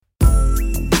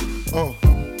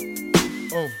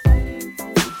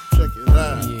Check it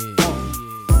out.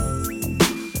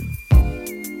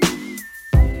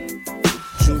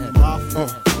 Shoot my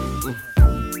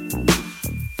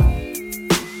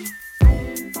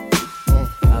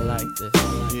I like this.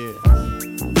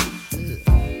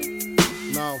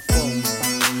 Now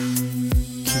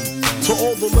to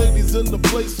all the ladies in the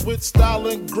place with style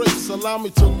and grace, allow me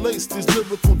to lace these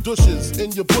lyrical douches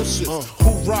in your bushes.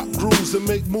 Who rock grooves and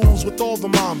make moves with all the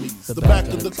mommies. The back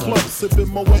of the club, sipping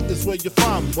Moet is where you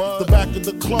find me. The back of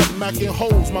the club, macking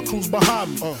holes, my crew's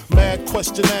behind me. Mad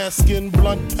question asking,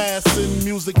 blunt passing,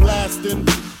 music lasting.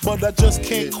 But I just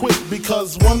can't quit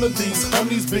because one of these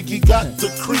honeys Biggie got to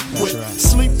creep with,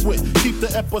 sleep with, keep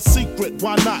the ep a secret.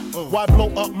 Why not? Why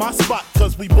blow up my spot?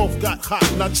 Cause we both got hot.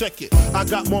 Now check it. I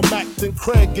got more Mac than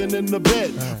Craig and in the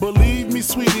bed. Believe me,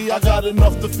 sweetie, I got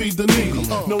enough to feed the needy.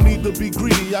 No need to be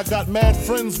greedy. I got mad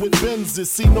friends with Benzes.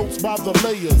 See notes by the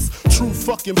layers. True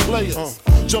fucking players.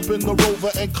 Jump in the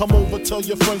Rover and come over. Tell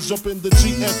your friends jump in the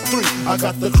GF3. I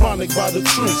got the chronic by the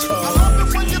tree. I love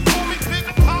it when you call me Big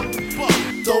Papa.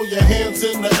 Throw your hands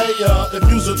in the air if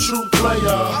you's a true player.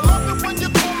 I love it when you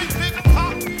call me Big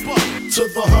Papa. To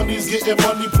the honeys getting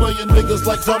money, playing niggas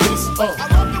like dummies. I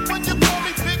love it when you call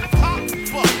me Big Papa.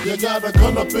 You got a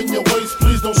gun up in your waist,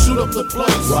 please don't shoot up the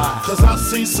place. Wow. Cause I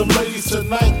see some ladies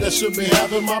tonight that should be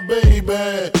having my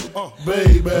baby.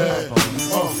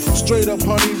 Straight up,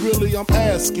 honey, really, I'm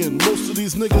asking. Most of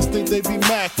these niggas think they be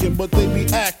macking, but they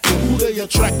be acting. Who they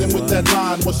attracting with that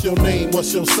line? What's your name?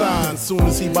 What's your sign? Soon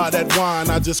as he buy that wine,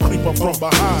 I just creep up from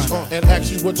behind and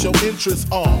ask you what your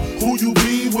interests are. Who you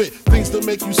be with? Things to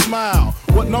make you smile.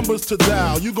 What numbers to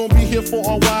dial? You gon' be here for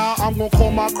a while. I'm gon'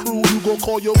 call my crew. You gon'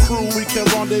 call your crew. We can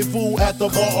rendezvous at the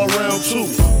bar around 2.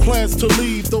 Plans to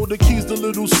leave, throw the keys to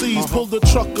little C's. Pull the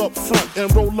truck up front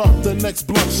and roll up the next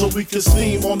blunt so we can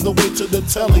steam on the way to the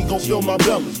telly. Gon' fill my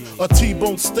belly. A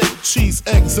T-bone steak, cheese,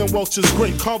 eggs, and Welch's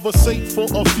grape. Conversate for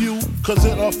a few, cause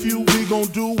in a few we gon'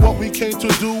 do what we came to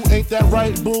do. Ain't that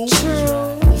right, boo?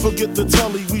 Forget the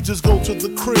telly, we just go to the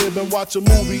crib and watch a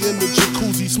movie in the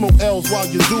jacuzzi. Smoke L's while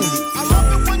you do me. I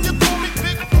love it when you call me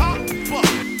Big Papa.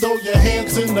 Throw your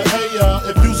hands in the air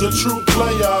if you's a true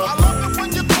player. I love it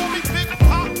when you call me Big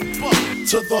Papa.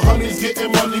 To the honeys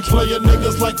getting money, playing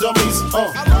niggas like dummies.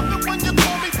 I love it when you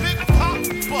call me Big Papa.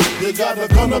 You got a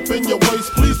gun up in your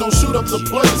waist, please don't shoot up the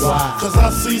place. Cause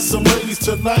I see some ladies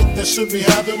tonight that should be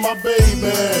having my baby.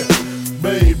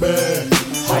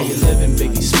 How you living,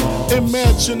 Biggie Smalls? In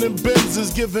mansion and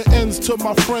Benzes, giving ends to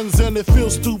my friends, and it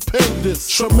feels stupendous.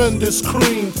 Tremendous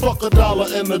cream, fuck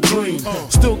 $1 and a dream.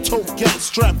 Still tote gat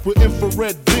strapped with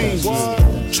infrared beams.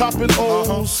 Chopping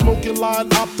O's, smoking line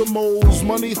optimals,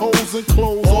 money holes and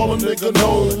clothes, all a nigga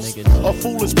knows. A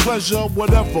foolish pleasure,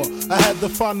 whatever. I had to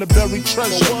find the buried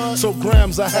treasure, so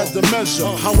grams I had to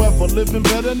measure. However, living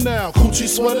better now, coochie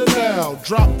sweater now.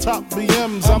 Drop top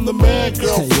BMs, I'm the man,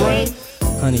 girlfriend.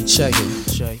 Honey, check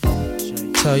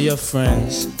it. Tell your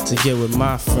friends to get with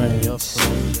my friends.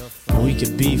 We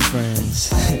could be friends.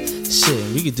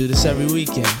 Shit, we could do this every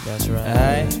weekend. That's right.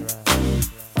 Alright?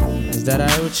 Is that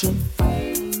alright with you?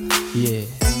 Yeah.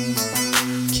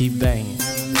 Keep banging.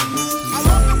 I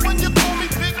love it when you call me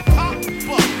Big Papa.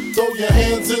 Throw your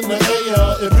hands in the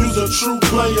air if you's a true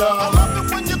player. I love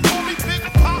it when you call me Big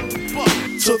Papa.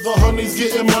 To the honeys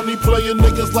getting money, playing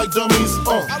niggas like dummies.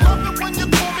 I love it when you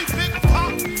call me Big Papa.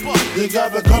 You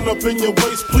got a gun up in your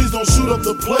waist, please don't shoot up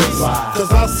the place.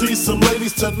 Cause I see some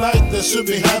ladies tonight that should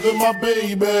be having my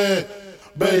baby.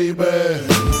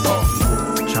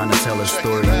 Trying to tell a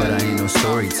story, but I ain't no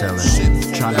storyteller.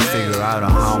 Trying to figure out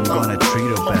on how I'm gonna treat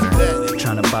her better.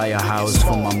 Trying to buy a house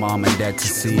for my mom and dad to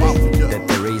see that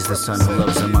they raised a son who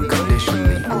loves them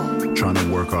unconditionally. Trying to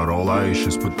work out all our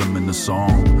issues, put them in the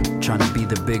song. Trying to be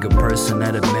the bigger person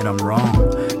that admit I'm wrong.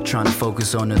 Trying to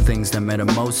focus on the things that matter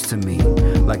most to me.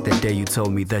 Like that day you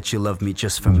told me that you love me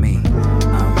just for me.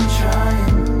 I'm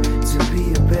trying to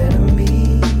be a better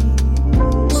me.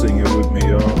 Sing it with me,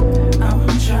 y'all. I'm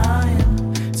trying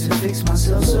to fix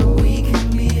myself so we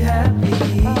can be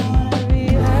happy.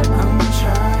 I'm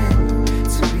trying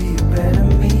to be a better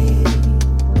me.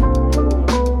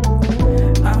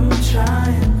 I'm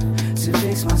trying to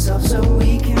fix myself so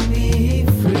we can be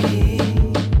free.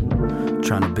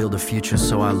 Trying to build a future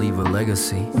so I leave a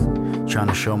legacy. Trying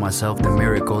to show myself the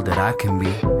miracle that I can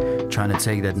be. Trying to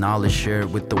take that knowledge, share it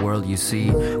with the world, you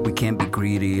see. We can't be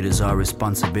greedy, it is our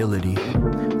responsibility.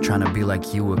 Trying to be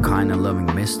like you, a kind of loving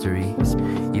mystery.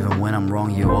 Even when I'm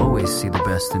wrong, you always see the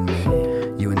best in me.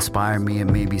 You inspire me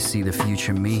and maybe see the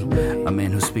future me. A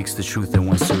man who speaks the truth and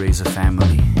wants to raise a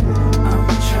family. I'm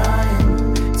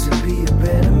trying to be a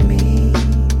better me.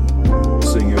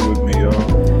 Sing it with me,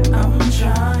 y'all. I'm trying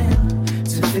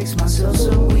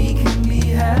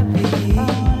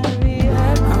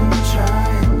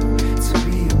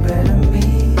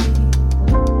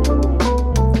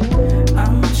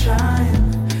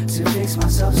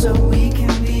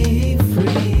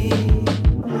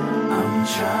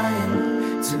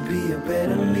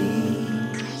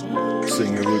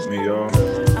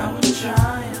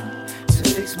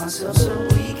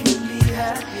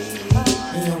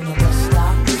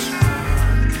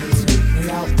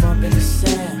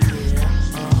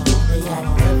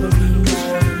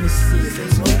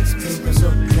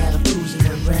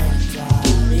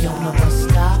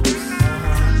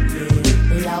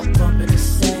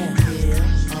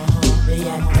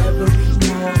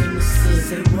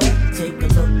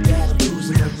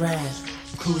around,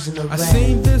 cruising around. I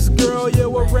seen this girl,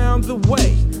 yo, around the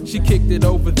way. She kicked it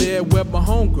over there where my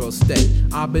homegirls stay.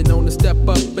 I've been on to step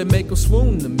up and make them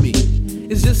swoon to me.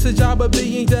 It's just a job of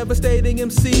being devastating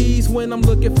MCs. When I'm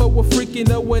looking for a freak, you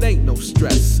know it ain't no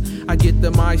stress. I get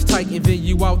them eyes tight and then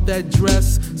you out that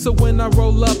dress. So when I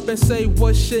roll up and say,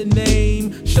 what's your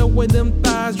name? Showing them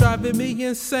thighs driving me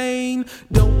insane.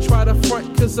 Don't try to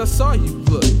front cause I saw you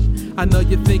look. I know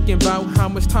you're thinking about how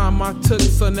much time I took.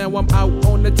 So now I'm out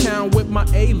on the town with my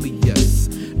alias,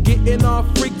 getting all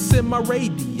freaks in my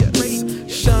radius.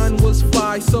 Sean was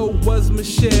fly, so was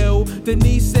Michelle.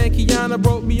 Denise and Kiana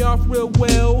broke me off real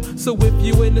well. So if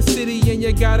you in the city and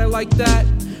you got it like that,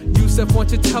 Yusef, why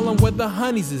don't you tell them where the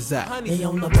honeys is at? They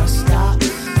on the bus stop,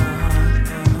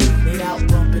 they out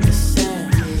bumping the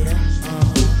sound,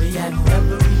 they at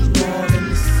every mall in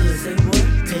the city. Say what?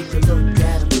 Take a look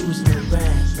at them cruising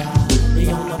around.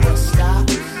 They on the bus stop,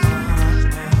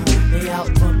 they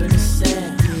out bumping the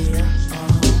sound,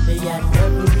 they at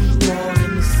every mall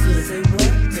in the city. Say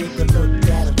what? Take a look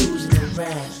at them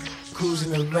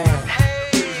cruising around. Hey,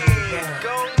 it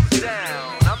goes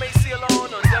down. I'm AC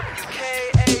Alone on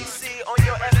WKAC on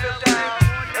your FM dial.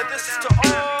 And this is to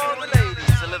all the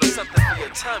ladies. A little something for your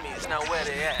tummies. Now where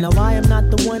they at? Now I am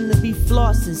not the one to be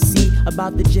flossing, see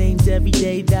about the James every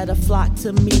day that a flock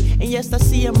to me. And yes, I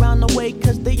see them round the way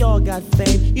cause they all got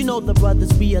fame. You know the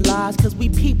brothers realize cause we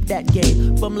peeped that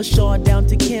game. From LaShawn down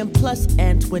to Kim plus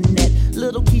Antoinette.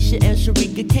 Little Keisha and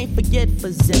Sharika can't forget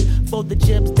for Zen. For the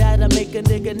gems that'll make a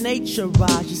nigga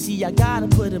naturize. You see, I gotta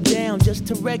put them down just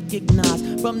to recognize.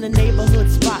 From the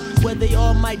neighborhood spot where they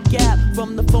all might gap.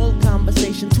 From the phone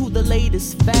conversation to the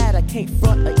latest fad. I can't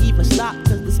front or even stop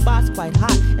cause the spot's quite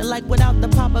hot. And like without the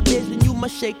pop-up biz, then you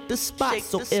must shake the spot.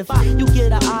 So if you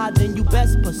get an eye, then you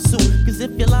best pursue. Cause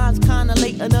if your line's kinda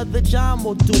late, another John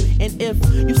will do. And if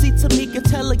you see Tamika,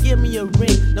 tell her give me a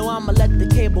ring. No, I'ma let the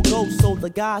cable go so the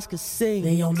guys can sing.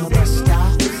 They on the bus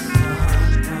stop,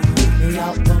 they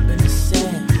out bumping the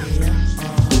sand,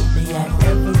 they at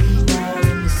every mall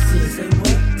in the city. Say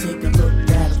what? Take a look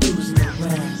at them cruising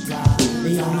around.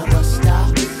 They on the bus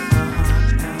stop,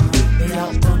 they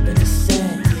out bumping the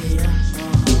sand,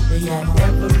 they at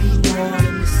every mall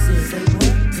in the city. Say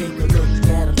what? Take a look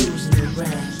at them cruising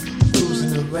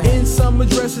around. In summer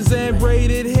dresses and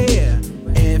braided hair,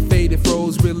 and faded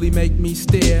froze really make me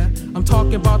stare. I'm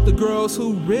talking about the girls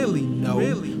who really know,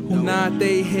 who nod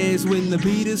their heads when the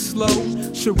beat is slow.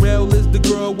 Sherelle is the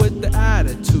girl with the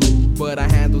attitude, but I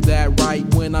handle that right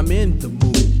when I'm in the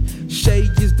mood. Shay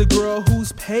is the girl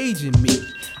who's paging me.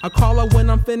 I call her when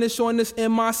I'm finished on this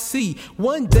MIC.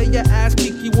 One day I ask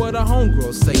Kiki what her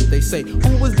homegirls say. They say,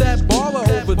 who was that baller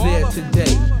over there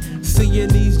today? Seeing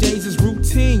these James is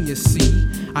routine, you see.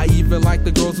 I even like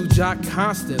the girls who jock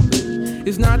constantly.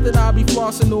 It's not that I'll be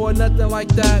flossing or nothing like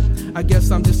that. I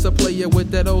guess I'm just a player with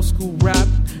that old school rap.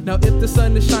 Now if the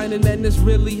sun is shining and it's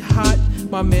really hot,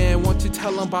 my man, won't you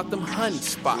tell him about them honey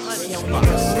spots? We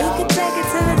could take it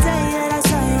to the day that I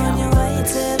saw you on your way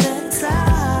to the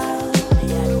top.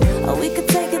 Or we could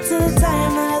take it to the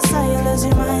time that I saw you lose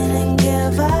your mind and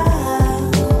give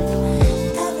up.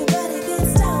 Everybody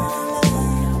gets down.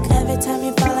 Every time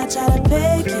you fall, I try to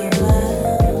pick you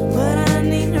up, but I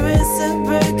need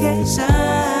reciprocation.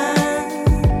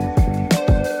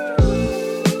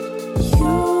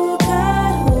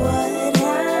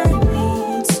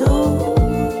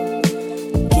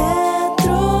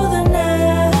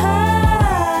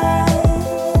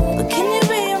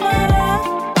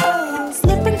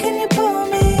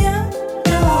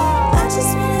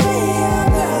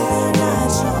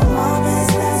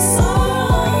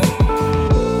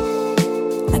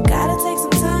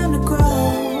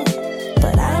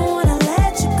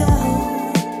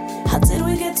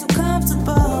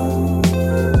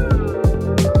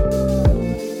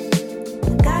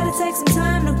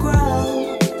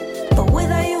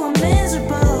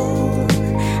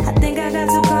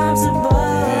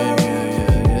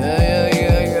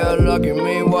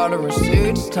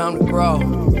 Time to grow.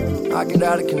 I get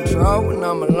out of control when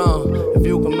I'm alone. If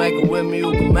you can make it with me,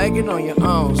 you can make it on your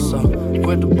own. So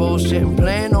quit the bullshit and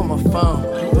playing on my phone.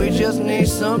 We just need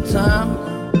some time.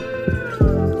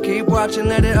 Keep watching,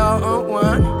 let it all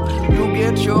unwind. You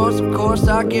get yours, of course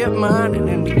I get mine. And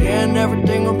in the end,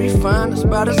 everything will be fine. That's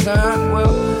by design.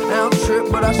 Well, I don't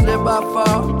trip, but I slip, I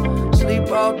fall.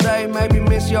 Sleep all day, maybe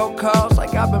miss your calls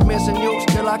like I've been missing you.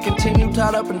 Still I continue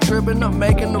tied up and tripping up,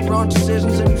 making the wrong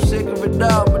decisions, and you sick of it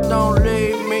all. But don't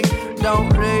leave me,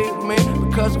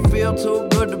 because it feel too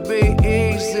good to be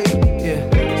easy. Yeah,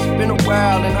 it's been a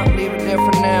while and I'll leave it there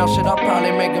for now. Shit, I'll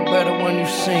probably make it better when you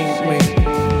see me.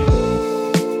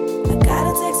 I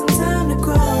gotta take some time to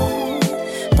grow,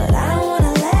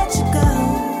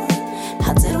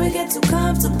 get too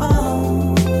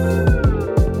comfortable.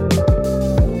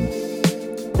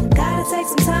 Gotta take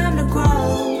some time to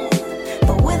grow,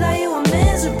 but without you I'm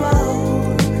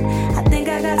miserable. I think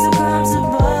I got too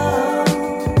comfortable.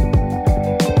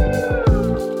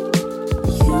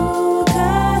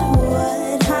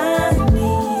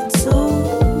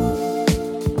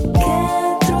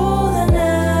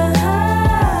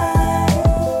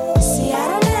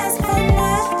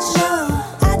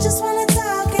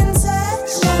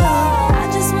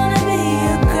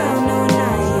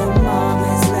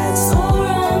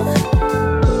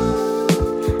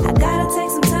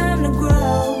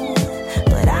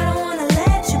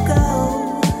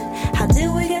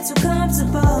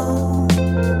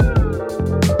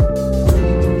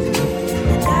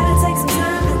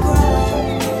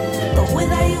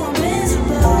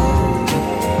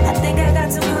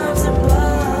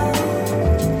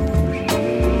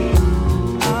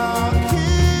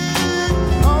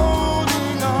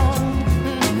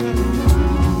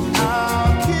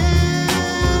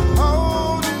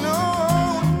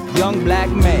 Black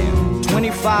man,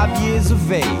 25 years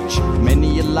of age. Many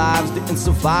of your lives didn't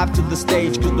survive to the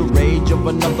stage, cause the rage of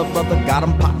another brother got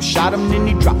him pop. Shot him then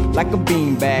he dropped like a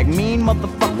beanbag. Mean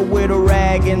motherfucker with a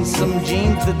rag and some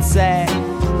jeans that sag.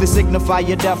 They signify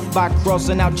your death by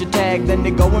crossing out your tag. Then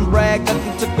they go and brag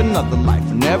that they took another life.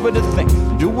 Never to think,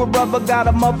 do a brother got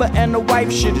a mother and a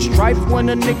wife? Shit is strife when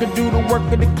a nigga do the work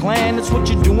of the clan. It's what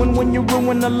you're doing when you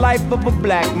ruin the life of a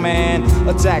black man.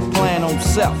 Attack plan on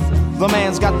self. The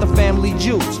man's got the family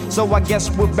jewels, so I guess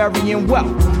we're burying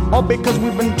wealth. All because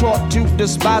we've been taught to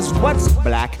despise what's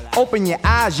black. Open your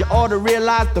eyes, you ought to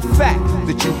realize the fact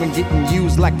that you've been getting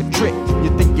used like a trick. You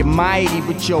think you're mighty,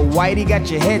 but your whitey got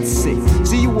your head sick.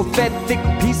 See, you were fed thick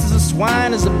pieces of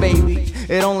swine as a baby.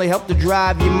 It only helped to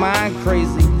drive your mind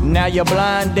crazy. Now your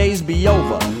blind days be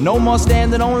over. No more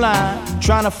standing online,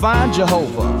 trying to find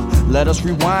Jehovah. Let us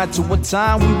rewind to a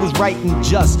time we was right and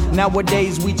just.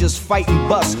 Nowadays we just fight and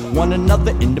bust one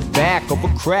another in the back of a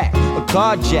crack, a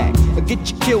carjack, or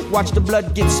get you killed, watch the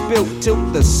blood get spilled.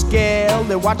 Tilt the scale,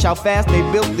 then watch how fast they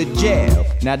built the jail.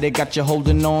 Now they got you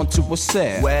holding on to a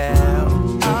cell.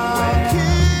 Well, I'll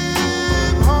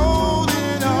keep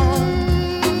holding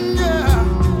on, yeah.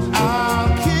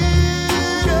 I'll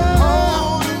keep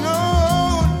holding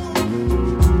on.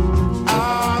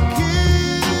 I'll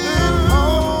keep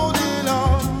holding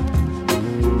on.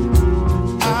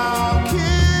 I'll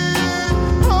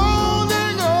keep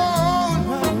holding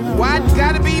on. Why it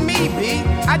gotta be me, B?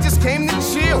 I just came to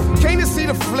chill, came to see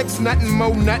the flicks, nothing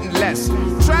more, nothing less.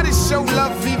 Try to show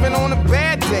love even on a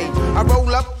bad day. I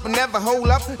roll up, but never hold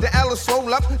up, the L is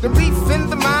roll up. The beef in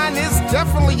the mind is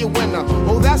definitely a winner.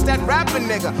 Oh, that's that rapping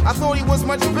nigga, I thought he was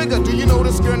much bigger. Do you know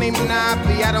this girl named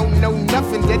Monopoly? I don't know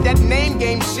nothing, did that name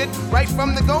game shit right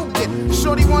from the go-get.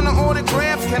 Shorty want an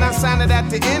autograph, can I sign it at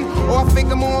the end? Or I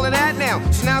think I'm all of that now,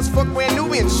 so now it's fuck brand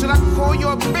Nubian. Should I call you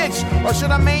a bitch, or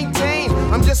should I maintain?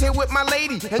 I'm just here with my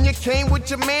lady, and you came with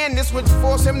your man. This would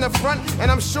force him to front, and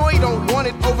I'm sure he don't want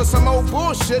it over some old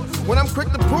bullshit. When I'm quick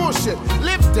to bullshit,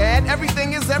 live dad,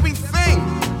 everything is everything.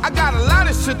 I got a lot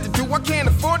of shit to do, I can't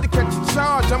afford to catch a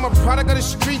charge. I'm a product of the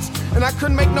streets, and I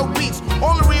couldn't make no beats.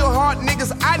 All the real hard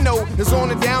niggas I know is on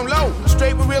the down low.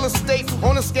 Straight with real estate,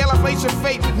 on a scale I face your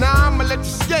fate. Now I'ma let you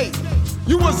skate.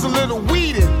 You was a little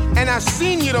weeded, and I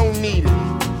seen you don't need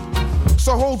it.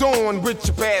 So hold on with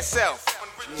your bad self.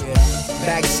 Yeah.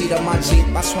 Backseat of my Jeep,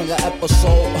 I swing an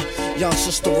episode. Young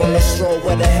sister on the stroll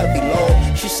with a heavy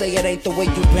load. She say it ain't the way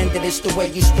you bend it, it's the way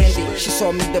you spend it. She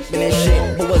saw me dipping in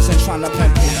shit, but wasn't trying to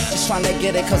pimp it. Just trying to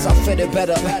get it cause I fit it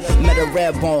better. Met a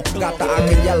red bone, got the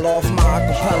Aka yellow off my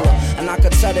acapella. And I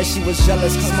could tell that she was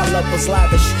jealous cause my love was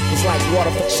lavish. Was like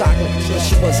water for chocolate, but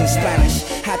she wasn't Spanish.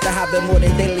 Had to have it more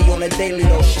than daily on a daily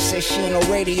though. She said she ain't no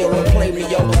radio, don't play me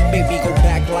yo. Baby go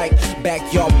back like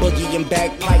backyard boogie and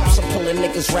bagpipes. I'm pulling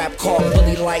niggas rap car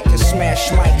bully like and smash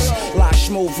mics. Lie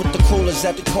smooth with the coolers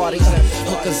at the parties.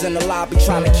 Hookers in the lobby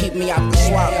trying to keep me out the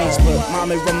swap meets. But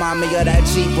mommy remind me of that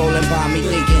Jeep rolling by me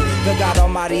thinking the God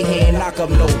Almighty, he ain't knock up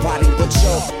nobody but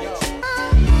yo.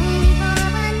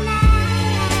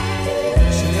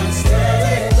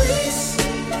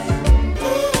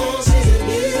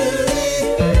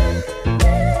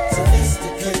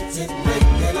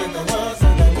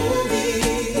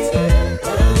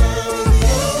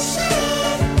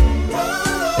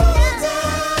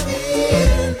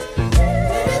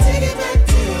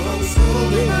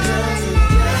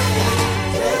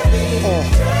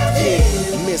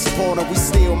 We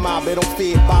still mob, it don't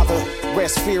fear bother.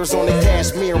 Express fears on the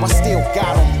cashmere, I still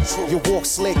got them. You walk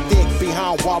slick dick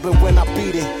behind wobbling when I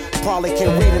beat it. Probably can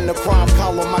read in the crime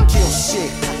column, I kill shit.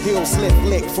 Heels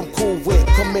lick from Cool Wit,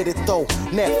 committed though.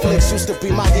 Netflix used to be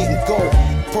my hit and go.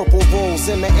 Purple rolls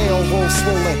in the L, roll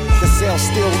swollen. The cell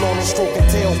still on them, stroking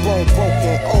tailbone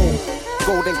broken. Oh,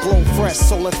 golden glow fresh,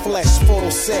 soul and flesh,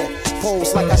 photo set.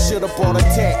 Pose like I should've brought a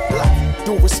tech.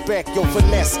 Due respect, your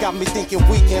finesse got me thinking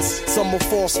weekends. Summer,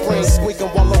 fall, spring, squeaking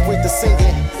while I read the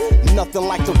singing. Nothing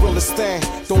like the realest thing.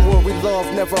 Don't worry, love,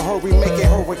 never hurry, make it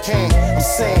hurricane. I'm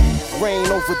saying, rain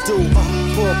overdue.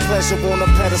 Put pleasure on a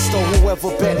pedestal. Whoever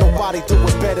bet nobody do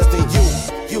it better than you.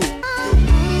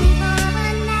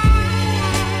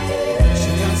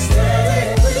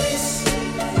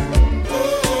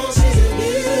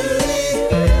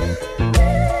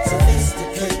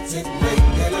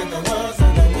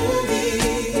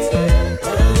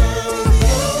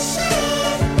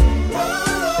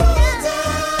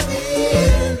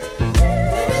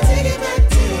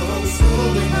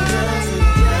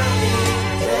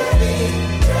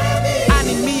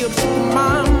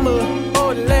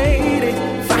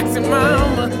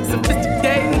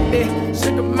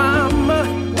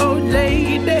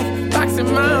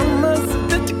 Mama,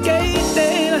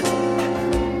 sophisticated.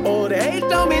 Old age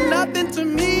don't mean nothing to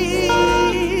me.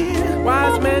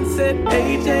 Wise man said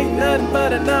age ain't nothing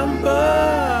but a number.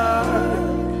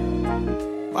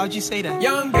 Why'd you say that?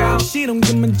 Young girl, she don't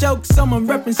give me jokes, someone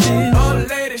references. Old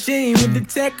lady, she ain't with the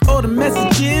tech or the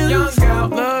messages. Young girl,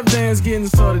 love dance getting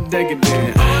sort of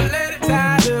decadent. Old lady,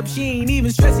 tied up, she ain't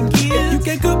even stressing kids. You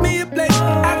can cook me a plate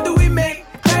after we make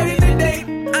 30 the date.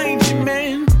 I ain't your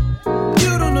man.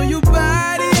 You don't know your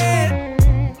body yet.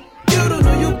 You don't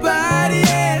know your body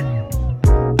yet.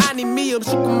 I need me a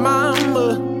sugar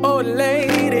mama, old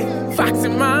lady, foxy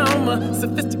mama,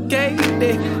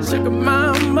 sophisticated. Sugar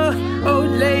mama,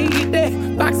 old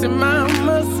lady, foxy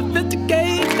mama,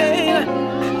 sophisticated.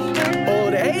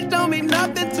 Old age don't mean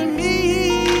nothing to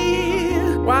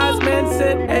me. Wise man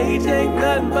said age ain't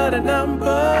nothing but a number.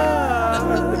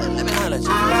 Let me holler at you.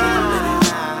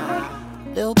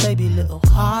 Little baby, little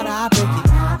heart, I break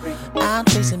it. I'm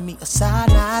chasing me a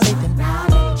side-eye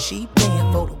living. She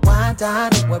paying for the wine,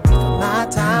 dine, ain't worried for my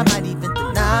time. Might even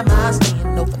deny my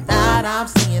staying overnight. I'm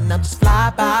seeing I'm just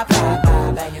fly by.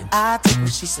 I take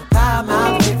what she supply,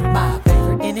 my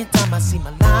favorite. Anytime I see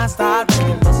my line start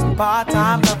ringing, listen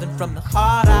part-time, loving from the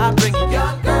heart, I bring it.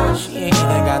 Young girl, she ain't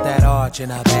even got that arch in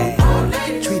her bag.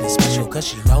 Treat it special cause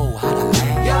she know how to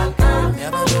act. Young girl,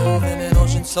 never move in an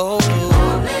ocean so blue.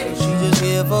 She just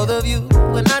here for the view.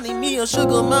 When I need me a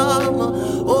sugar mama,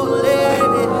 old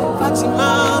lady, foxy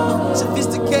mama,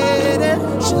 sophisticated.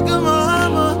 Sugar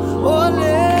mama, old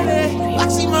lady,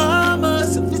 foxy mama,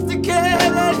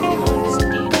 sophisticated.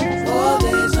 All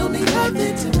days don't mean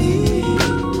nothing to me.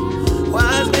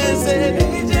 Wise man said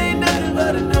age ain't nothing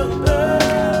but a number.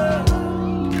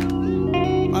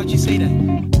 Why'd you say that?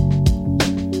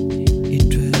 It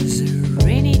was a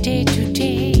rainy day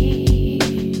today.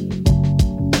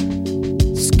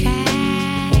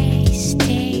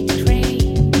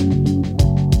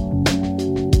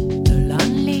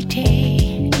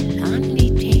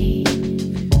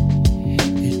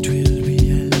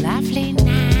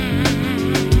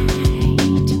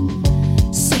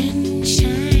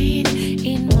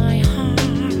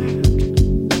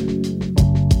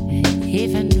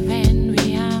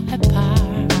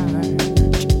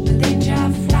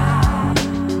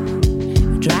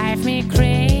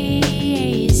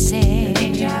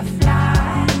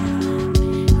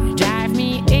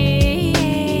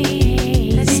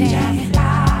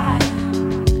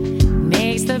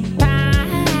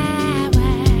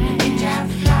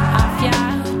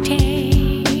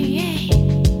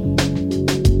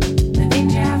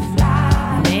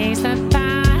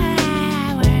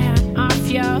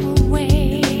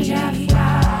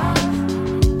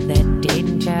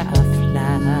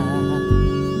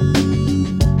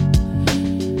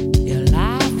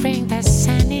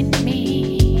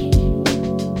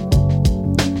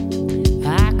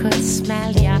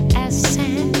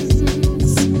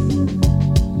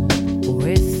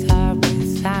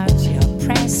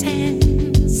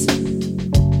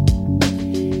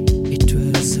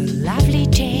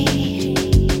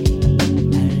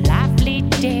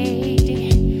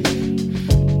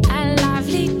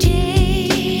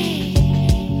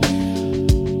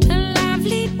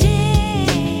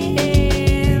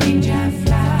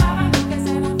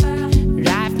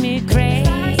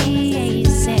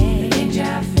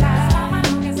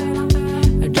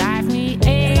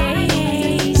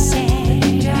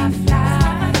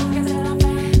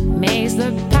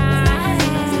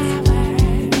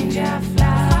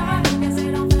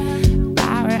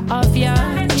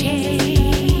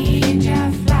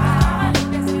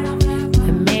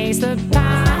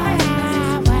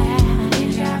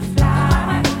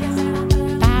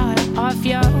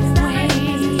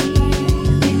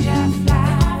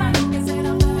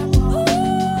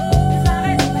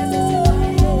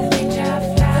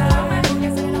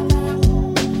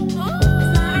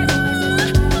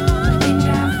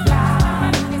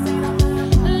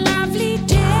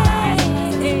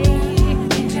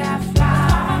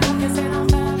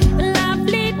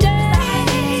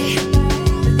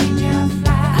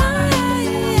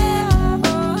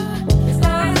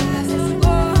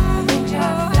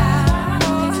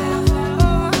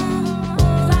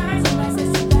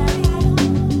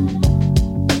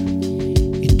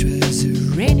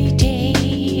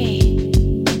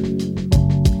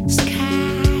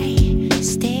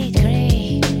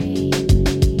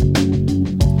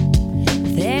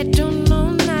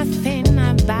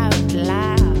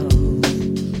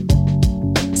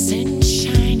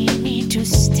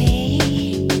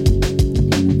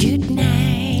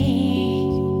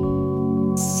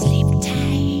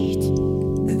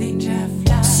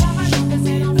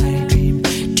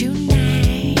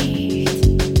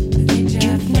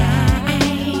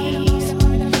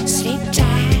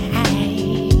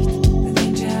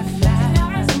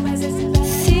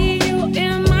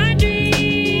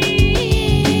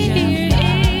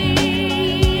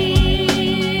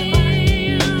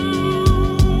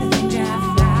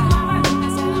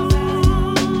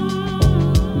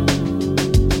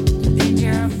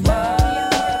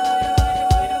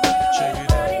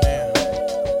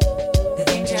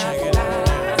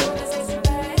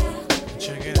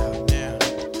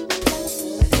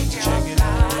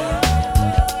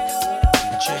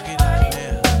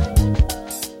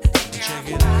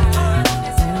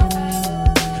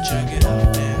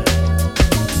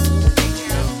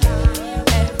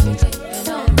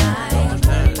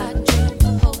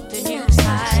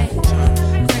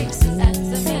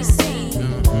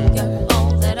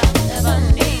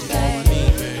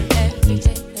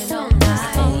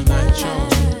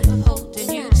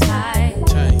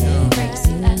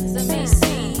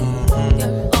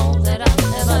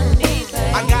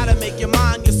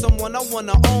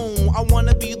 wanna own. I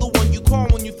wanna be the one you call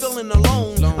when you're feeling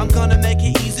alone. I'm gonna make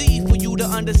it easy for you to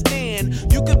understand.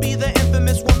 You could be the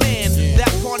infamous woman.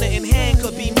 That partner in hand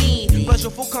could be me.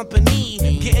 Pleasureful company.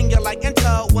 Getting you like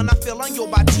enter when I feel on your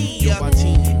body.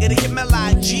 It'll hit me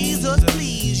like Jesus,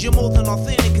 please. You're more than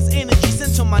authentic, cause energy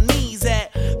sent to my knees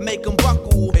that make them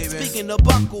buckle. Speaking of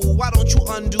buckle, why don't you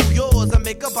undo yours and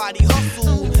make a body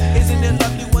hustle? Isn't it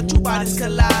lovely when two bodies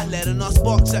collide? Letting us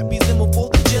sparks that resemble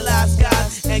 4th of July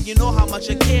skies. And you know how much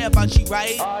I care about you,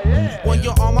 right? When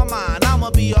you're on my mind,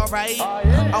 I'ma be alright.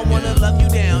 I wanna love you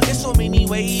down in so many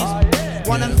ways.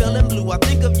 When I'm feeling blue, I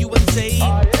think of you and say,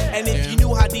 and if you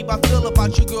knew how deep I feel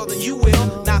about you, girl, then you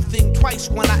will not think twice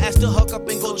when I ask to hook up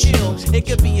and go chill. It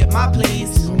could be at my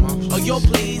place or your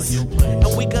place,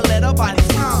 and we could let our bodies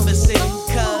conversate.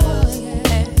 Cause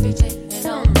every day and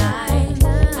all night,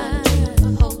 I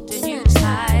dream of holding you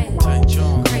tight.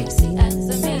 Crazy as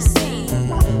it may seem,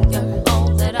 you're all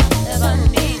that I'll ever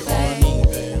need, babe.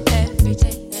 Every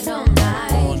day and all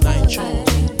night, I dream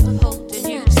of holding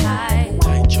you tight.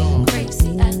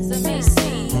 Crazy as it may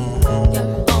seem,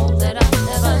 you're all that I'll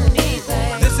ever need,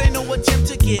 babe. This ain't no attempt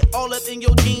to get all up in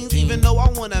your jeans, even though I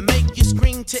wanna make you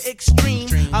scream to extreme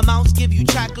amounts. Give you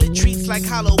chocolate treats like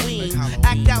Halloween.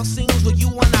 Act out scenes where you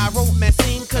and I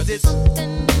romancing, cause it's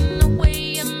something in the way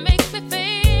you make me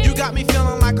feel. You got me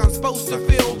feeling like I'm supposed to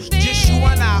feel. Just you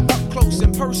and I up close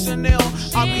and personal.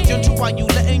 I'll be gentle while you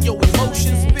letting your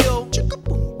emotions spill.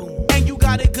 And you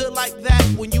got it good like that.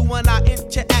 When you and I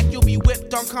interact, you'll be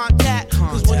whipped on contact.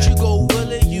 Cause once you go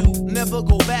willing, you never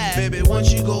go back. Baby,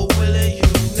 once you go willing, you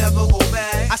never go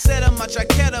back. I said how much I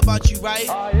cared about you, right?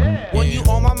 When you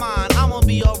on my mind, I'ma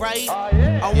be alright.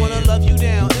 I wanna love you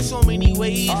down in so many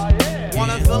ways. When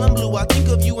I'm feeling blue, I think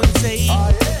of you and say,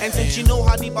 and since you know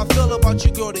how deep I feel about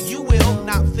you, girl, then you will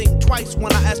not think twice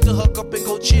when I ask to hook up and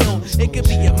go chill. It could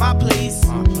be at my place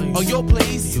or your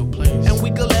place, and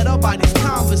we could let our bodies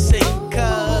conversate.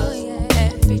 Cause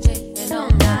every day and all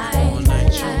night, I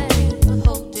dream of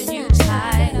holding you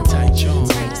tight.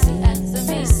 Crazy as it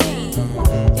may seem,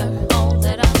 you're all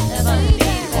that I'll ever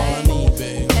need,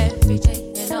 babe. Every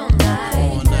day and all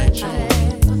night, I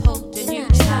dream of holding you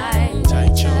tight.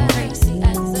 Crazy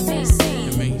as it may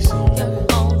seem, you're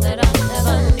all that I'll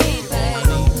ever need, babe.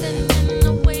 Something in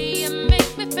the way you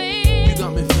make me feel. You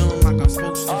got me feeling like I'm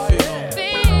supposed to feel.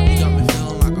 You got me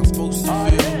feeling like I'm supposed to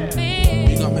feel.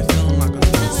 You got me feeling like I'm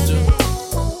supposed to.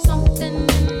 Something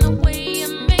in the way you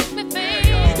make me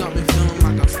feel. You got me feeling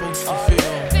like I'm supposed to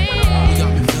feel. You got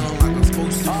me feeling like I'm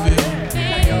supposed to feel.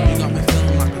 You got me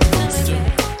feeling like I'm supposed to.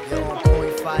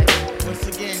 Once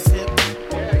again, Tip.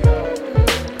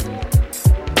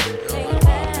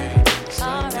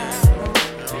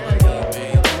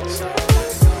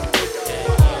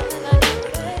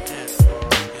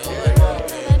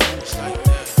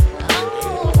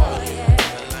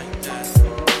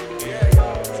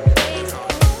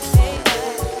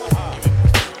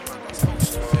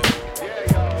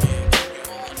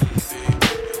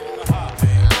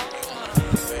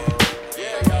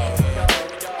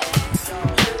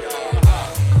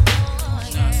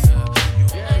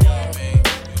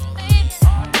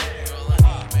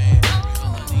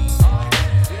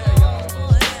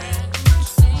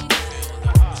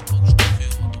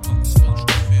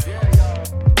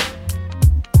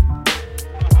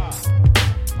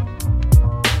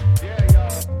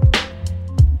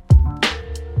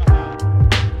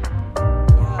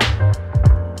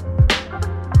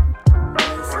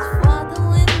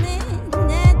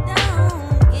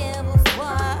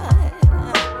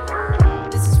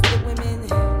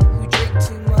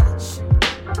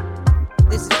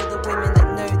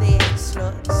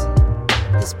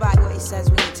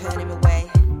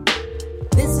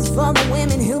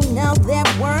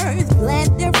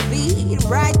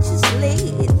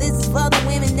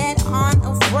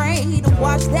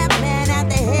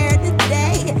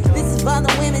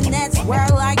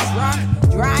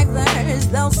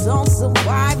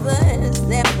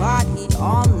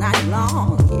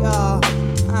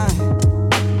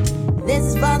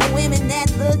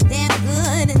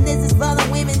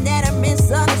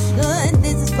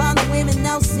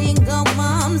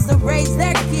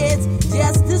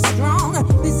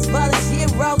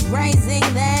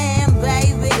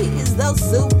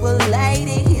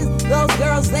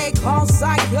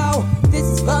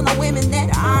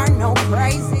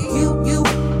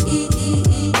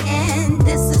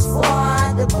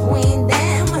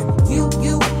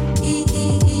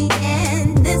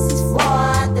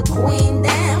 Queen,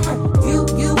 damn,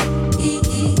 you,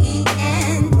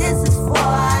 and this is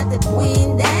for the queen.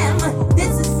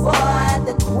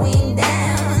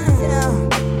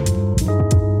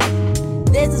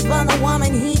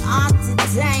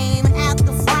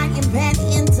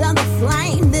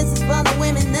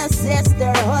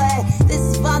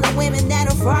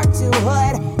 too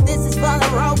hood. This is for the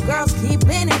road girls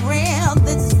keeping it real.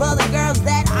 This is for the girls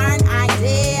that aren't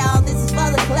ideal. This is for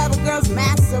the clever girls,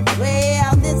 mass appeal.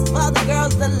 This is for the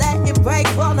girls that let it break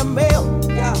for the meal.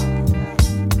 Yeah.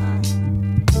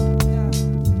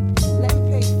 Let me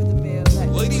pay for the meal.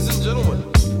 Ladies and gentlemen,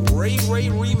 Ray Ray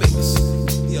Remix.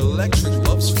 The Electric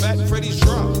loves Fat Freddy's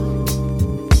drop.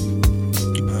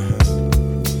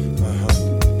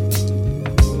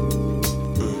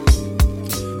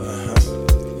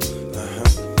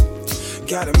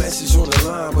 Got a message on the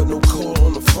line, but no call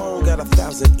on the phone. Got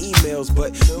 1,000 emails,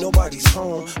 but nobody's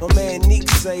home. My man Neek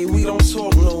say we don't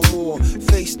talk no more.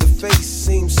 Face to face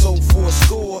seems so for a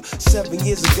score. 7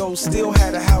 years ago, still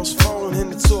had a house phone.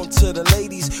 And to talk to the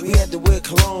ladies, we had to wear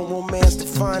cologne. Romance to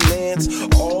finance,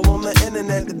 all on the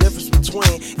internet. The difference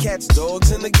between cats,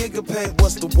 dogs, and the gigapet.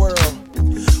 What's the world?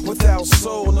 Without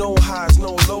soul, no highs,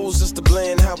 no lows, just the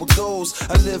blend how it goes.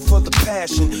 I live for the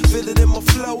passion, feel it in my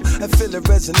flow. I feel it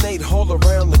resonate all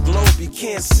around the globe. You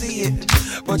can't see it,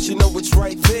 but you know it's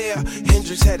right there.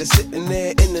 Hendrix had it sitting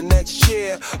there in the next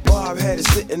chair. Bob had it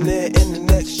sitting there in the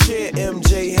next chair.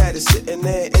 MJ had it sitting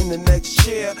there in the next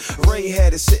chair. Ray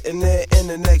had it sitting there in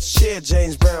the next chair.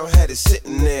 James Brown had it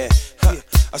sitting there.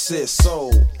 I said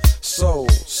soul, soul,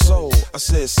 soul. I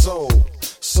said soul,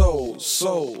 soul,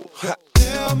 soul.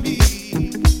 Tell me,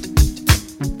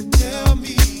 tell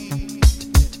me,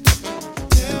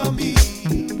 tell me.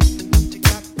 You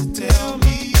got to tell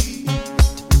me,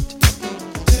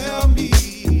 tell me,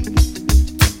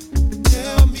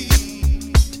 tell me,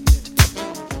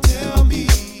 tell me.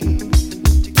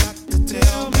 You got to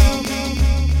tell me.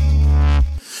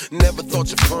 Never thought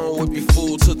your phone would be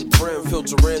full to the brim.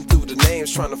 Filtering through the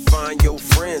names, trying to find your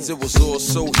friends. It was all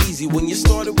so easy when you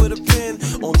started with a pen.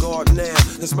 On guard now,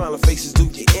 the smiling faces do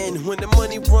you in. When the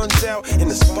money runs out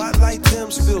and the spotlight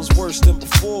dims, feels worse than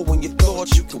before when you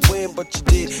thought you could win. But you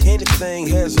did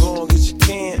anything as long as you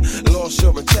can. Lost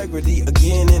your integrity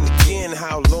again and again.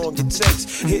 How long it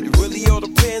takes, it really all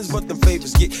depends. But them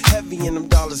favors get heavy and them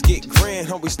dollars get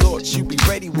grand. Always thought you'd be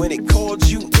ready when it called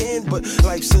you in. But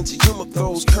life sends you humor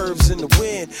throws curves in the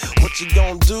wind. What you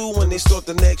gonna do when they start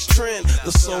the next trend?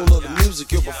 The soul of the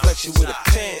music, your reflection with a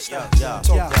pen.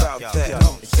 Talk about that.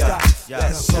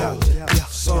 That soul,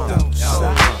 soul,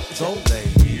 soul. Go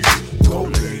ladies, go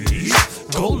ladies,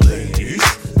 go ladies,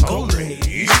 go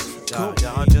ladies.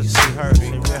 Y'all just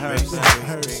rehearsing.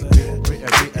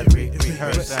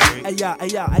 Hey y'all,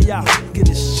 get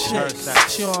this shit.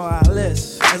 She on our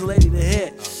list as a lady to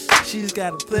hit. She just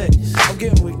got a thick. I'm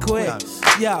getting with quick.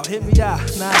 Yo, hit me out.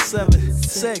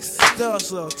 976.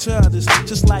 So turn this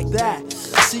just like that.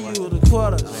 I see you with a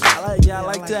quarter. I like y'all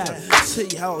like that.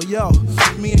 See how yo,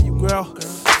 me and you girl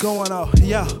going on.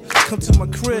 Yo, come to my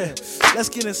crib. Let's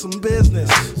get in some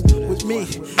business with me.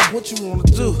 What you wanna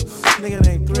do? Nigga, it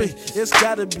ain't 3. It's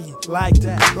gotta be like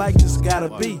that. Like this gotta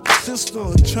be.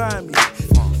 Sister, try me.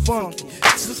 Funky.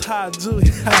 This is how I do it.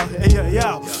 Hey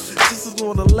yo, this is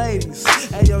one of the ladies.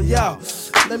 Hey yo,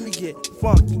 let me get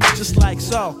funky, just like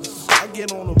so. I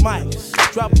get on the mic,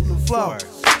 drop on the floor.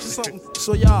 Just something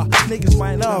so y'all niggas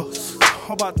might know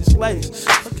about these ladies.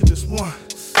 Look at this one,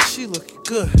 she looking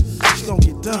good. She gonna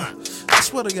get done. I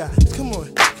swear to God. Come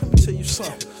on, let me tell you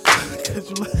something.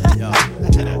 Go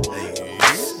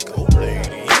ladies, go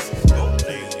ladies.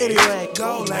 Anyway,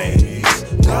 go ladies,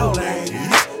 go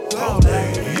ladies, go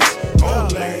ladies, go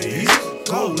ladies,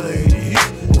 go ladies,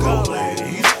 go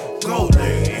ladies, go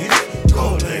ladies,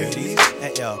 go ladies.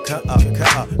 Hey yo, come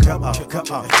up,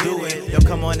 do it. Yo,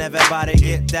 come on, everybody,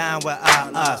 get down with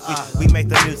us. We make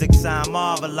the music sound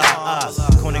marvelous.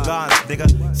 Coney Gardens, bigger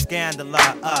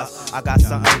scandalous. I got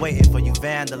something waiting for you,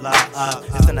 vandalize.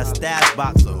 It's in a stash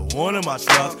box of one of my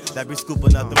trucks that be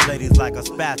scooping up them ladies like a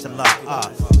spatula.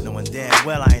 Knowing damn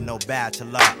well I ain't no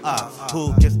bachelor.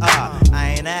 Who gives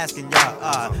I ain't asking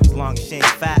y'all. As long as she ain't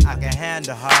fat, I can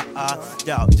handle her.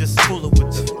 Yo, just cool it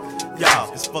with the.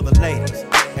 Yo, it's for the ladies.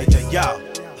 Hey yo.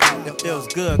 It feels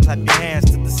good, clap your hands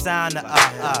to the sound of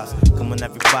us. Come on,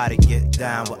 everybody, get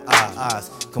down with us.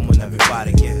 Come on,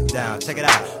 everybody, get down. Check it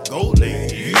out. Go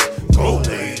ladies, go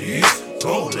ladies,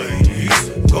 go ladies,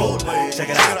 go ladies. Check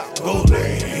it out. Go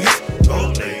ladies, go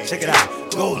ladies. Check it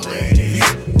out. Go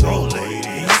ladies, go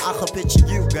ladies. I could picture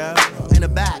you, girl, in the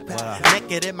back.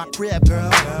 Naked in my crib,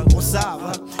 girl. What's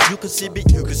up? You can see me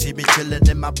chillin'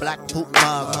 in my black poop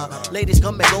mug. Ladies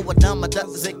come and go with them,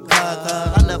 does it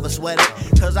I never sweat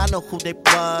it, cause I know who they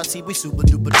was. See, we super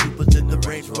duper duper in the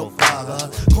Range Rover.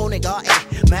 Koenig,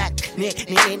 Mac,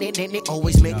 Nick,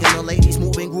 always making the ladies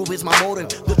moving. Groove is my motive.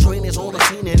 The train is on the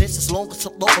scene and it's as long as a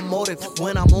locomotive.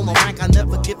 When I'm on the mic, I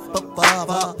never give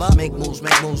up. Make moves,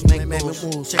 make moves.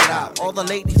 Check it out. All the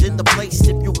ladies in the place,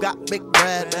 if you got big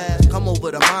bread, come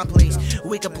over to my place.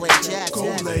 We can play jazz. Go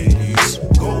ladies,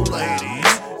 go ladies,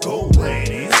 go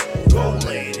ladies, go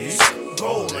ladies,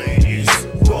 go ladies,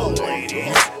 go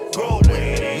ladies, go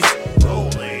ladies, go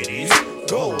ladies,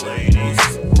 go ladies,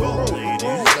 go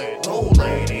ladies, go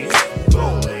ladies,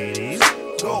 go ladies,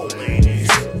 go ladies,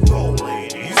 go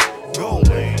ladies, go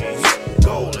ladies,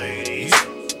 go ladies.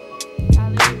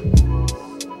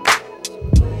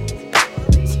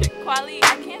 Quali, I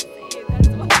can't say it, that's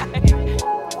why.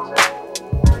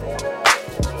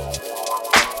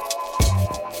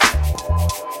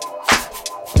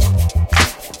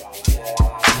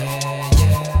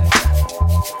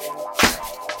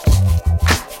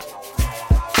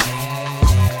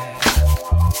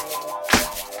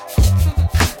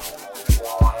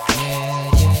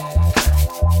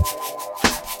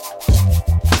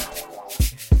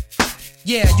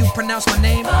 Yeah, you pronounce my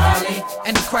name? Molly.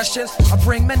 Any questions? I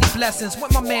bring many blessings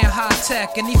with my man High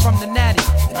Tech, and he from the Natty.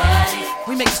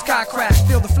 We make the sky crack,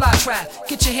 feel the fly trap.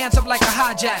 Get your hands up like a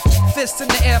hijack, fists in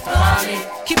the air for Molly.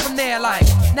 Keep them there like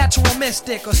natural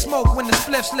mystic, or smoke when the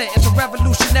spliff's lit. It's a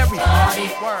revolutionary party.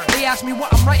 They ask me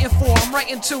what I'm writing for. I'm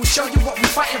writing to show you what we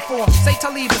fighting for. Say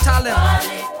Talib or Talib.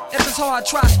 If it's hard,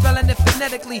 try spelling it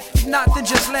phonetically. If not, then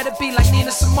just let it be like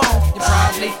Nina Simone. You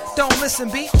probably don't listen,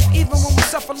 B. Even when we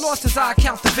suffer losses, I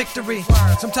count the victory.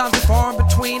 Sometimes it's far in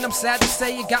between. I'm sad to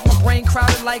say you got my brain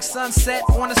crowded like sunset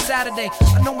on a Saturday.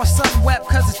 I know my son wept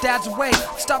cause his dad's away.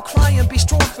 Stop crying, be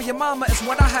strong for your mama is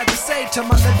what I had to say to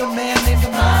my little man named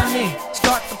Amani.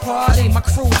 Start the party, my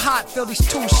crew hot. Feel these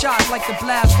two shots like the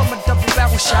blast from a double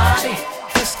barrel shotty.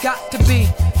 It's got to be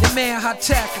your man High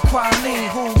Tech and Quali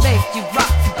who make you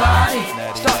rock the body.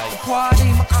 Start the party,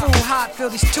 my crew hot. Feel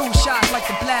these two shots like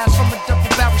the blast from a double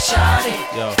barrel shotty.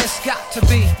 It's got to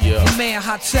be your man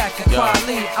High Tech and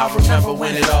Quali. I remember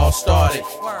when it all started.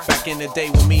 Back in the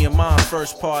day when me and mom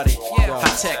first party.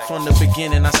 High Tech from the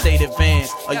beginning, I stayed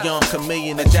advanced. A young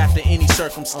chameleon, adapt to any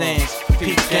circumstance.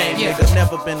 Peak game, nigga,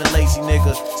 never been a lazy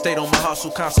nigga. Stayed on my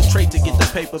hustle, concentrate to get the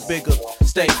paper bigger.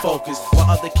 Stay focused, while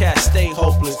other cats stay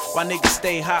hopeless. While niggas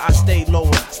stay high, I stay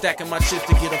lower. Stacking my chips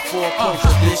to get a foreclosure.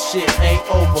 This shit ain't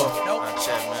over.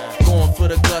 Going for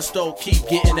the gusto, keep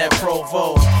getting that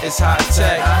Provo. It's High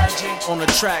Tech on the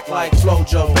track like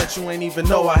Flojo. Bet you ain't even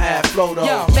know I had flow though.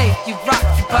 Yo, make you rock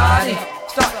your body.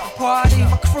 Start the party,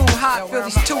 my crew hot. Feel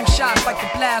these two shots like the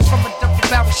blast from a double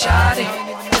barrel shotty.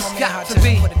 It's got to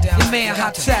be your man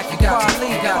High Tech and Quali.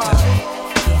 Got to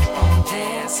keep on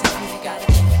dancing. You gotta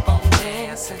keep on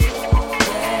dancing.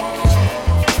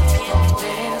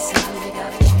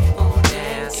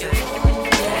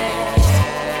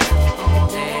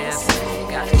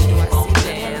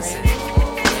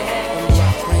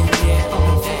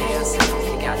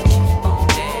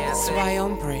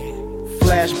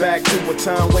 Flashback to a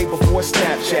time way before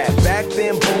Snapchat. Back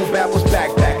then, boom bap was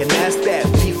backpack, and that's that.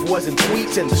 Beef wasn't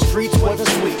tweets and the streets wasn't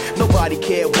sweet. Nobody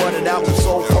cared what it out was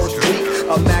sold first week.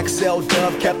 A Maxell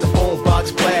Dove kept the phone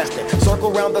box blasting.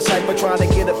 Circle around the cypher trying to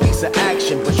get a piece of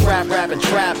action, but trap rapping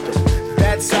trapped him.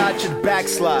 That side should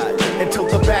backslide until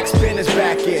the backspin is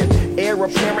back in. Heir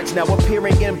appearance now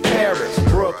appearing in Paris,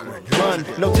 Brooklyn,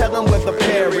 London. No telling where the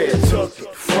pair is. Took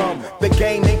it from the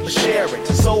game ain't for sharing.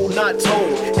 Sold not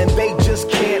told, and they just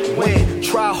can't win.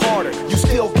 Try harder, you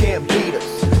still can't beat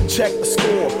us. Check the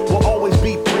score, we'll always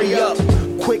be 3 up.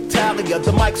 Quick tally of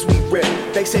the mics we rip.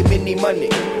 They say mini money,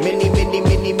 mini.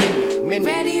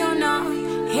 Ready or not,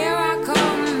 here I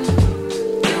come.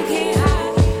 You can't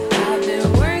hide. I've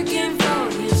been working for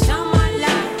you all my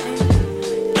life.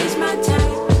 It's my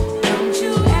time. Don't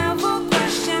you ever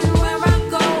question where I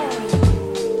go.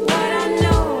 What I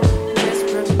know, just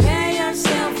prepare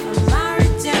yourself for my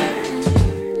return.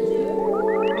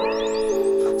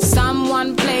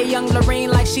 Someone play young Lorraine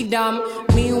like she dumb.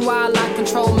 Meanwhile, I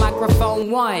control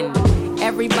microphone 1.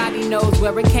 Everybody knows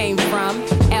where it came from.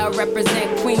 L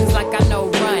represent Queens like I know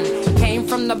run. Came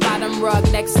from the bottom rug,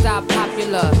 next stop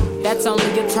popular. That's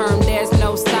only a term, there's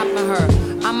no stopping her.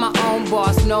 I'm my own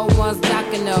boss, no one's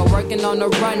docking her. Working on the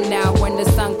run now, when the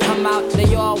sun come out,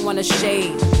 they all wanna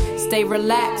shade. Stay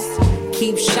relaxed,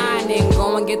 keep shining,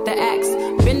 go and get the X.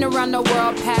 Been around the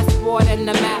world, passport and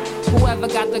the map. Whoever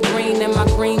got the green in my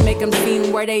green, make them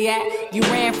seem where they at. You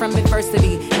ran from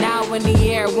adversity, now in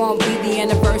the air won't be the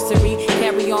anniversary.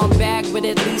 Carry on back with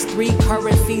at least 3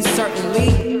 currencies,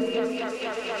 certainly.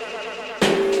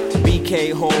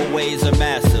 BK hallways are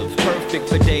massive, perfect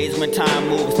for days when time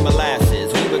moves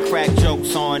molasses. We would crack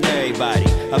jokes on everybody,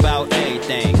 about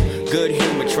anything. Good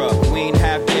humor truck, we ain't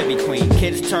have Dairy Queen.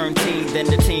 Kids turned teens, then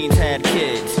the teens had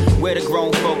kids. We're the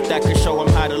grown folk that can show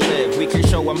them how to live. We can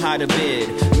show them how to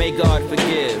bid. May God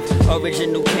forgive.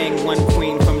 Original king, one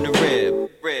queen from the rib.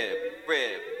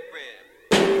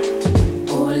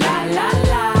 Ooh la la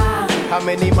la. How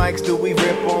many mics do we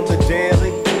rip on the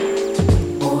daily?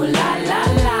 Ooh la la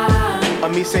la.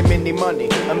 Me say mini money.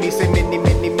 Me say mini,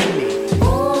 mini, mini.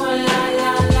 Ooh la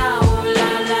la la. Ooh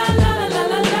la la la la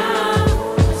la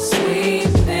la. Sweet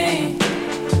thing.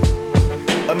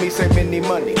 Me say mini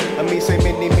money. Me say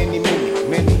mini, mini, mini,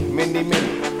 mini, mini, mini.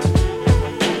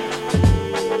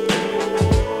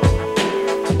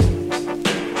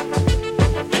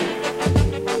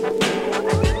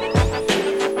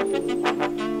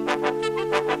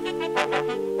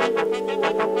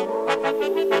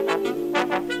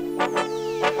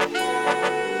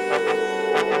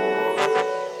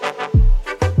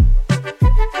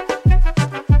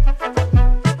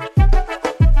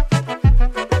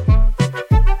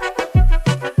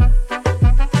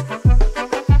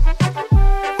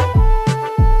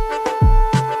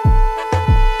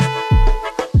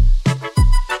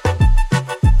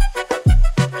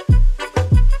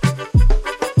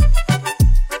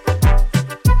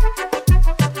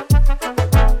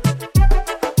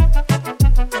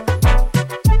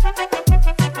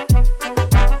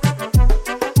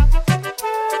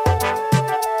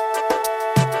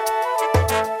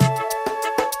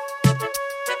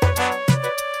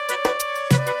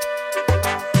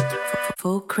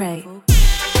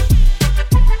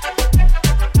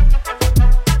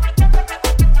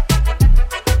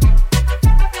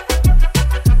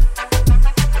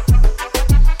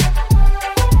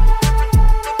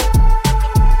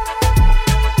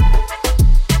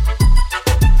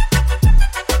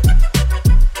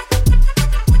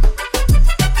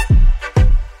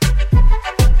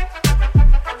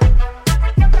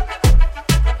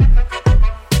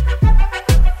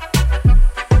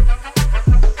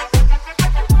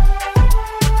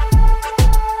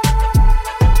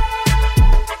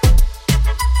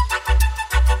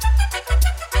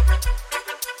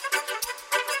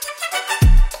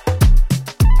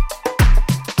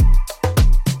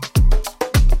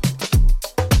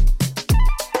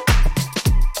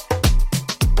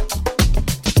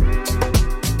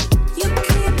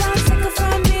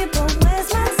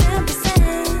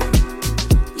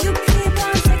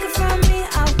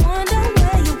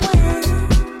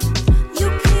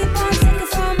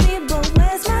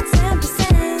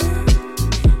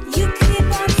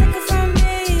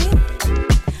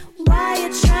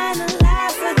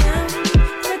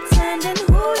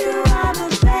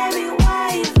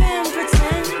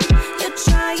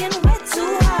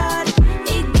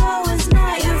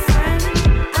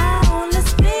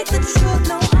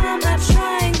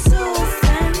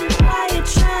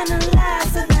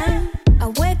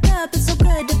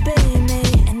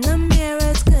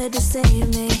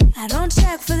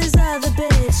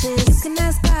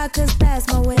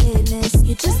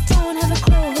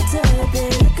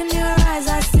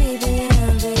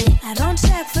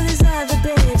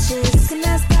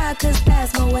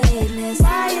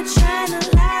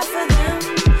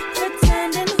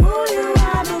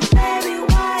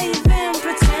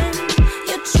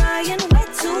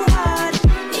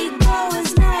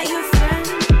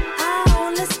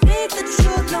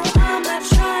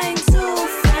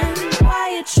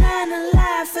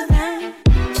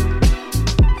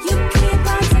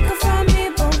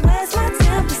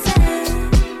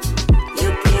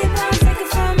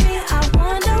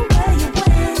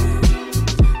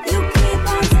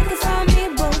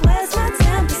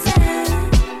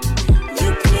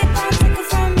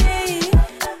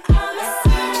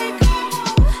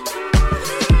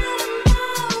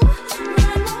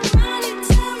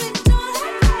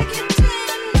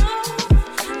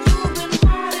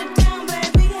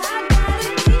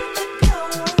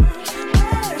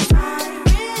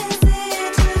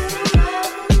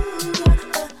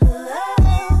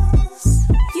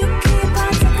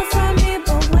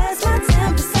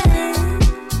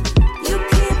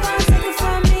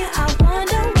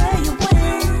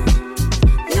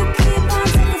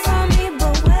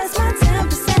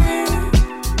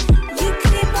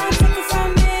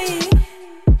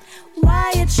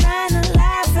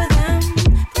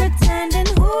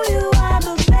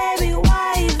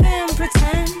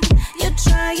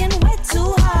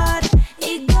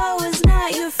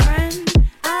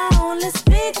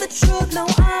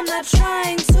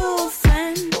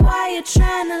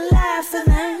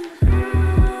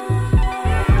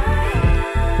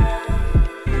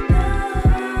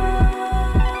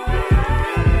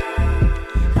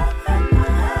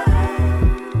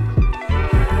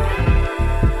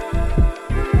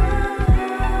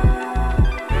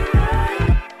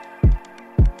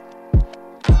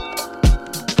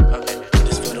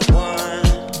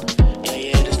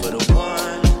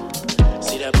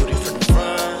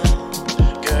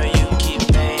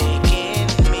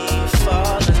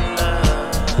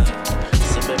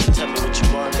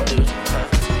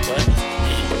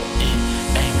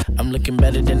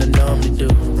 better than I normally do,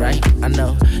 right? I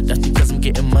know, that's because I'm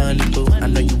getting money, boo. I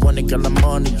know you want it, girl, I'm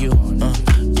on to you,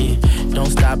 yeah. Don't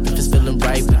stop if it's feeling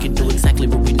right, we can do exactly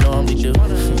what we normally do.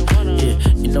 Yeah,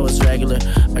 you know it's regular.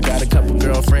 I got a couple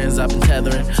girlfriends I've been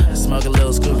tethering. Smoke a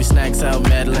little Scooby snacks out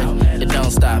meddling. It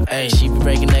don't stop, ayy. She be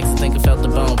breaking necks and think I felt the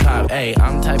bone pop, ayy.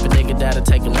 I'm the type of nigga that'll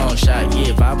take a long shot,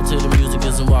 yeah. Vibing to the music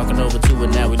isn't walking over to it.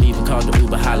 Now we leaving, called the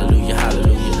Uber, hallelujah,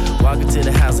 hallelujah. Walking to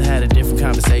the house and had a different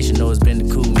conversation. Know it's been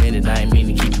a cool minute, I ain't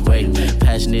mean to keep you waiting.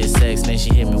 Passionate sex, then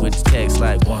she hit me with the text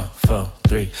like 1, 4,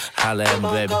 3. Holla at me,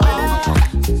 baby.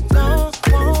 Don't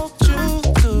want you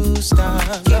to stop.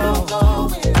 Keep on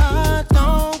going. I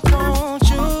don't want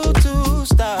you to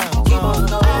stop. Keep on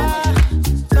going. I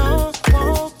don't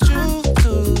want you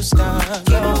to stop.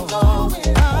 Keep on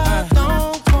going. I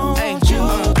don't want you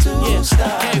to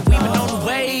stop. Hey, we been on the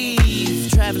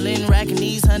wave, traveling, racking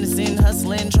these hundreds in,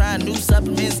 hustling, trying new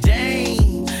supplements.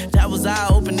 Dang, that was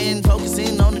our opening,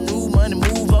 focusing on the new money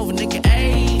move over, nigga.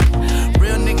 Ayy,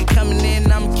 real nigga coming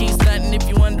in, I'ma keep stunting. If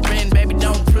you wondering, baby,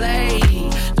 don't play.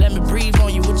 Let me breathe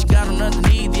on you, what you got on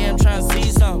underneath? Yeah, I'm trying to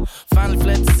see something. Finally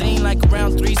fled the scene like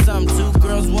around 3-something. 2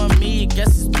 girls, 1 me, I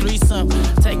guess it's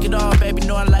 3-something. Take it all, baby,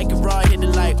 know I like it raw. Hit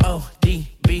it like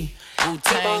O-D-B,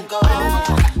 Wu-Tang.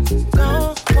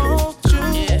 Don't want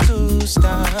you to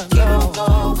stop. Keep on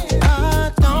going.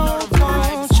 I don't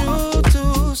want you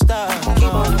to stop.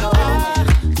 Keep on going.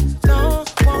 Don't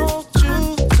want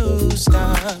you to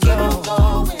stop. Keep on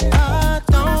going. I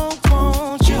don't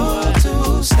want you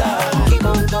to stop. Keep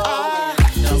on going.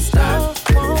 Don't stop.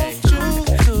 Hey,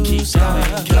 keep going,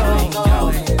 going,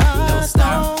 going. Don't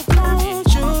stop.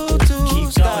 Keep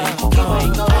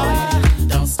going, going, going.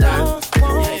 Don't stop.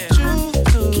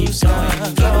 Keep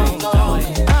going, going, going.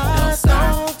 Don't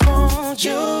stop.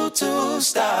 You to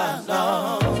stop.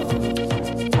 No.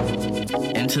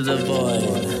 Into the void.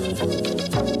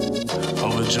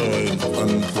 Overjoyed,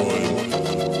 unemployed.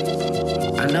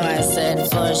 I know I said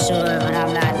for sure, but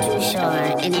I'm not too sure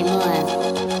anymore.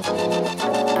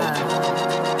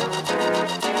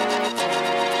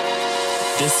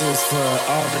 This is for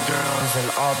all the girls and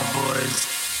all the boys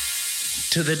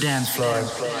to the dance floor.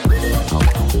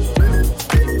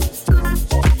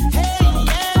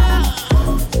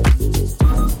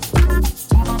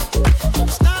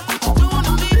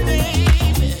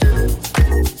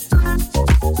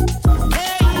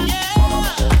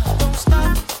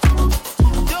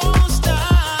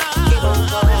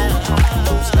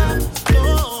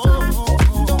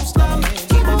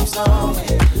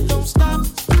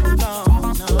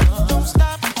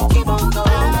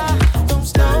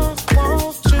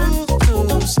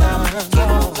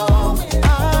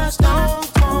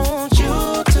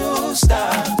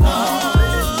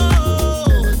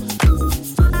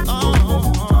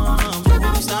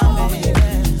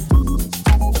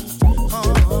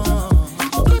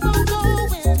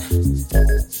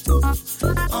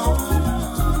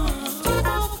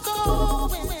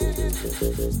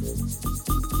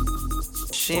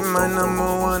 She my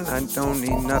number one, I don't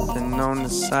need nothing on the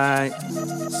side.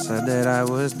 Said that I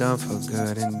was done for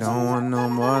good and don't want no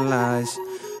more lies.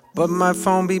 But my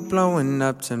phone be blowing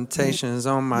up, temptations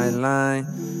on my line.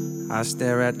 I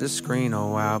stare at the screen a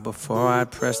while before I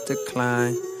press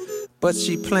decline. But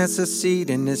she plants a seed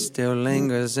and it still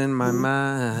lingers in my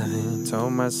mind.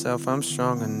 Told myself I'm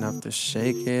strong enough to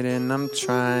shake it and I'm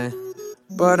trying.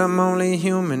 But I'm only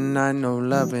human, I know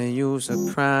loving you's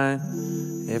a crime.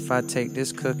 If I take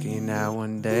this cookie now,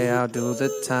 one day I'll do the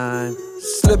time.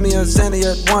 Slip me a Xanny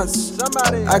at once.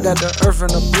 I got the earth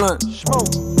and the blunt.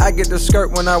 I get the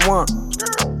skirt when I want.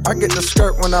 I get the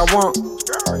skirt when I want.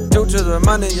 Due to the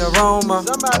money aroma.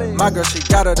 My girl, she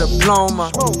got a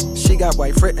diploma. She got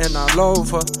white written all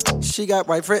over. She got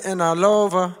white written all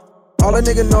over. All a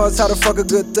nigga know is how to fuck a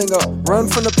good thing up. Run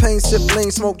from the pain, sip lean,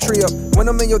 smoke tree up. When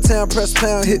I'm in your town, press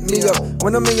pound, hit me up.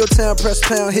 When I'm in your town, press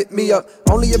pound, hit me up.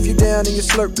 Only if you down and you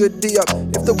slurp good D up.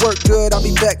 If the work good, I'll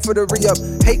be back for the re-up.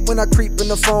 Hate when I creep in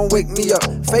the phone, wake me up.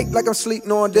 Fake like I'm sleep,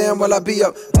 knowing damn well I be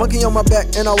up. Monkey on my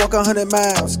back and I walk 100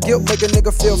 miles. Guilt make a nigga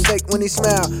feel fake when he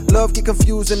smile. Love get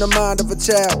confused in the mind of a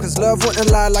child. Cause love wouldn't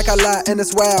lie like I lie and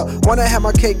it's wild. Wanna have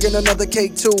my cake and another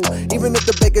cake too. Even if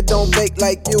the baker don't bake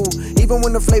like you. Even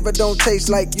when the flavor don't taste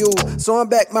like you. So I'm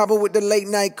back mobbing with the late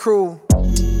night crew.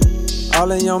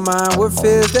 All in your mind with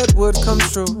fears that would come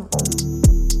true.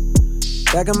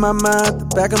 Back in my mind, the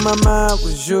back of my mind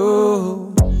was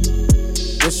you.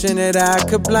 Wishing that I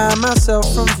could blind myself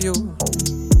from view.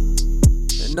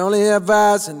 And only have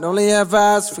eyes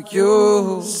for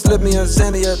you. Slip me a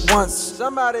Xanny at once.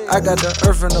 I got the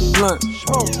earth and the blunt.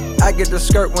 I get the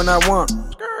skirt when I want.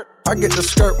 I get the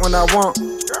skirt when I want.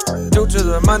 Due to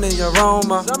the money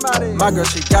aroma. My girl,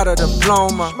 she got a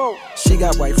diploma. She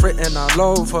got white written all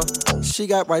over. She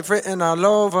got white written all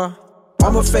over.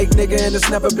 I'm a fake nigga and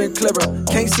it's never been clearer.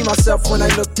 Can't see myself when I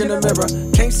look in the mirror.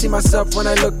 Can't see myself when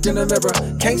I look in the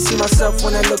mirror. Can't see myself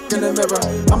when I look in the mirror.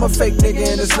 I'm a fake nigga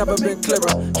and it's never been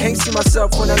clearer. Can't see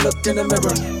myself when I look in the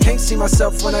mirror. Can't see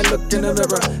myself when I look in the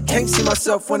mirror. Can't see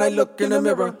myself when I look in the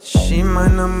mirror. She my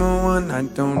number one, I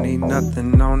don't need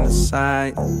nothing on the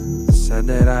side. Said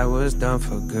that I was done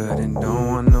for good and don't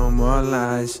want no more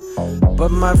lies.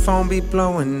 But my phone be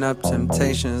blowing up,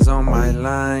 temptations on my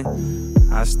line.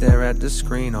 I stare at the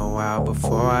screen a while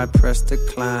before I press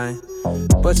decline.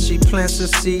 But she plants a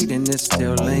seed and it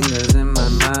still lingers in my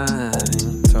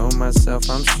mind. Told myself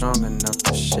I'm strong enough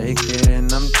to shake it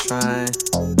and I'm trying.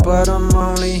 But I'm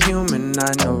only human,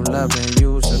 I know loving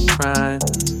you's a crime.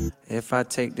 If I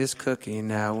take this cookie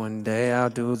now, one day I'll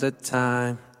do the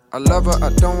time. I love her, I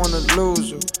don't wanna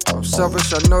lose her. I'm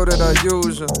selfish, I know that I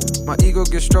use her. My ego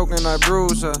gets stroked and I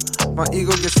bruise her. My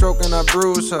ego gets stroked and I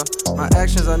bruise her. My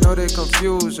actions, I know they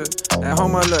confuse her. At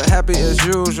home, I look happy as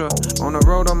usual. On the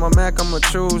road, I'm a Mac, I'm a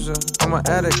chooser. I'm an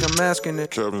addict, I'm asking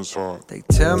it. Kevin's heart. They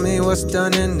tell me what's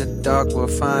done in the dark will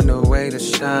find a way to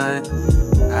shine.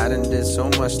 I done did so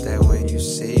much that when you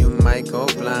see, you might go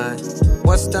blind.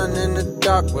 What's done in the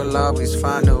dark will always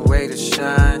find a way to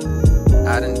shine.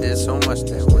 I done did so much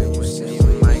that when you see,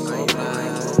 you might go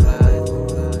blind.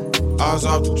 I was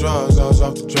off the drugs, I was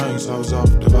off the drinks, I was off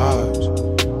the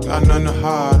vibes. Got nothing to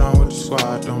hide, I'm with the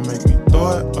squad, don't make me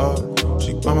throw it up.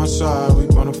 She by my side, we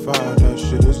bonafide, that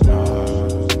shit is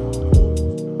nice.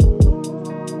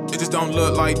 It just don't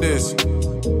look like this.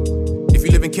 If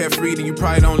you living carefree, then you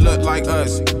probably don't look like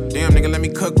us. Damn, nigga, let me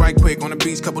cook right quick. On the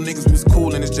beach, couple niggas was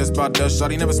cool and it's just about dust.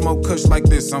 Shawty never smoked kush like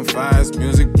this. I'm fast,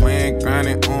 music playing,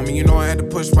 grinding on me. You know I had to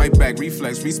push right back.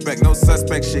 Reflex, respect, no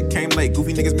suspect. Shit came late.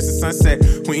 Goofy niggas missing sunset.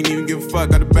 We ain't even give a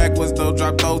fuck. Got the backwards though.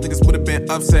 Drop those niggas would've been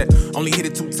upset. Only hit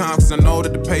it 2 times cause I know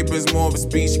that the paper is more of a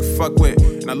speech you can fuck with.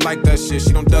 And I like that shit.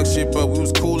 She don't duck shit, but we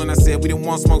was cool and I said we didn't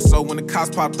want smoke. So when the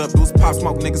cops popped up, it was pop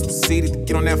smoke. Niggas proceeded to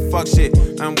get on that fuck shit.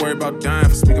 I'm worried about dying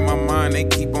for speaking my mind. They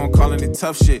keep on calling it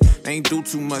tough shit. They ain't do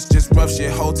too much, just rough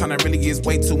shit. Whole time that really is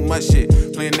way too much shit.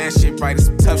 Playing that shit right is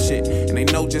some tough shit. And they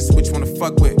know just which one to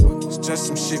fuck with. It's just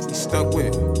some shit we stuck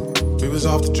with. We was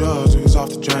off the drugs, we was off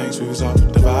the drinks, we was off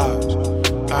the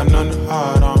vibes. Got nothing to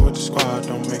hide, on with the squad,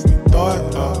 don't make me throw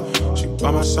it up. She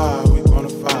by my side, we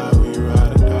bonafide, we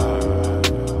ride or die.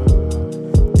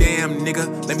 Damn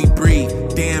nigga, let me breathe.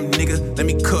 Damn nigga, let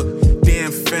me cook.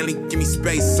 Damn family, give me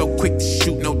space. So quick to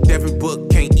shoot, no Devin Book.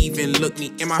 Can't even look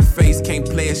me in my face. Can't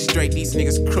play it straight, these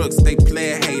niggas crooks. They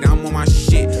play it hate, I'm on my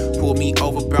shit. Pull me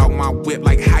over, bout my whip.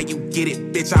 Like how you get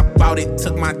it, bitch, I bought it.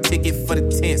 Took my ticket for the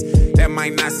tents. That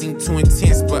might not seem too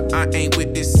intense, but I ain't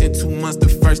with this in 2 months. The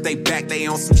first day back, they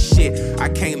on some shit. I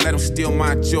can't let them steal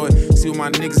my joy. See what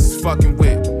my niggas is fucking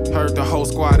with. Heard the whole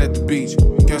squad at the beach.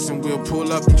 Guessing we'll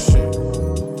pull up and shit.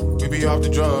 We be off the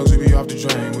drugs, we be off the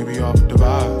drink, we be off the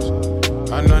vibes.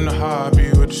 Got nothing to hide, be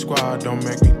with the squad, don't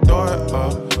make me throw it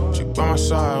up. She by my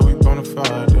side, we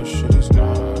bonafide, that shit is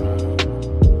nice.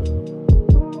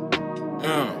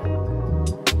 Yeah.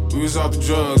 We was off the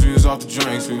drugs, we was off the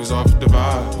drinks, we was off the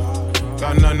vibe.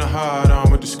 Got nothing to hide,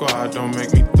 I'm with the squad, don't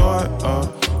make me throw it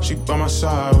up. She by my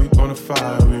side, we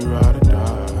bonafide, we ride or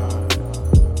die.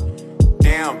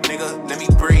 Damn nigga, let me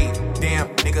breathe. Damn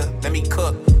nigga, let me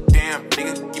cook. Damn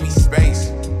nigga, give me space.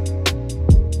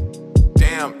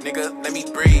 Damn nigga, let me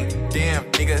breathe. Damn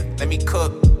nigga, let me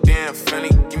cook. Damn family,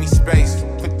 give me space.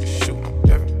 Put the shoot on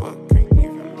Devin Book, can't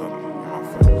even look in my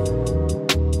face.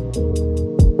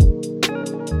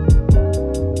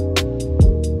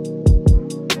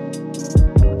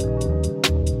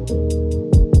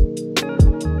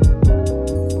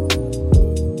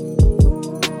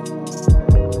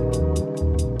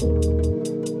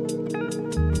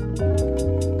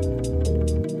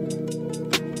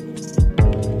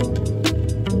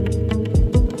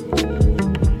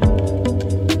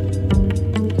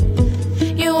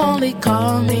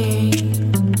 Call me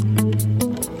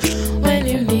when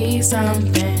you need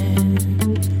something.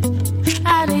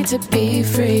 I need to be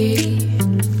free.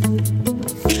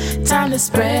 Time to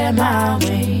spread my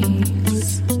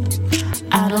wings.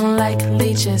 I don't like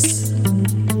leeches.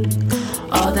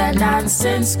 All that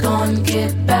nonsense gon'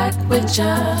 get back with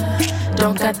ya.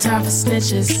 Don't got time for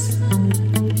snitches.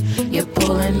 You're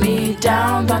pulling me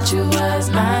down, thought you was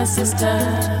my sister.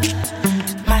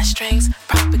 My strings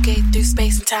propagate through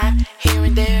space and time, here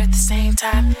and there at the same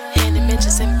time. In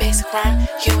dimensions and basic rhyme,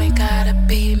 you ain't gotta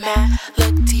be mad.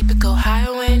 Look deeper, go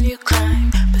higher when you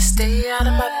climb. But stay out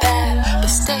of my path, but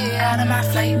stay out of my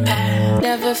flight path.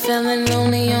 Never feeling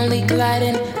lonely, only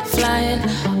gliding, flying,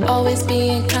 always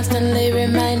being constantly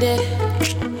reminded.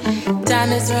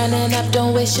 Time is running up,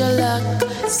 don't waste your luck,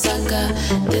 sucker.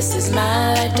 This is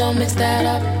my life, don't mix that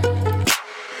up.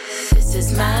 This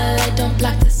is my light, don't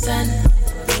block the sun.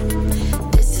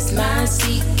 This is my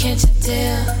seat, can't you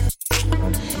tell?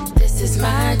 This is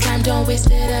my time, don't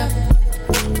waste it up.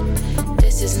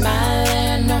 This is my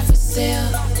land, not for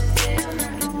sale.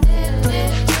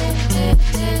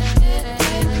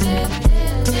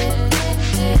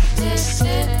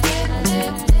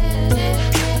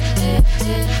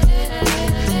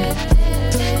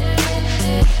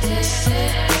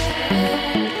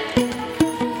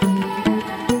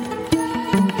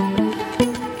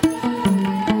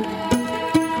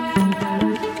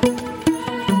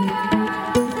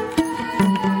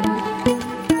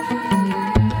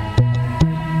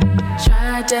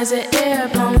 Desert air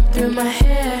blowing through my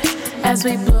hair. As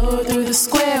we blow through the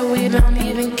square, we don't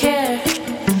even care.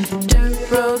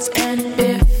 Dirt roads and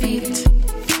bare feet,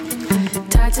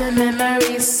 tied to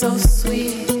memories so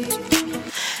sweet.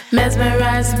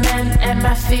 Mesmerized men at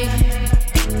my feet.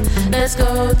 Let's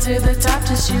go to the top,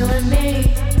 just you and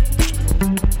me.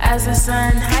 As the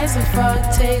sun hides and fog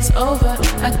takes over,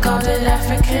 I called it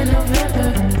African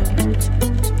November.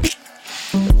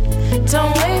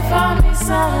 Don't wait for me,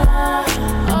 summer.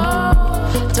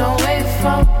 Oh, don't wait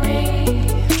for me.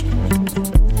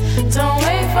 Don't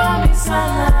wait for me,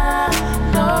 summer.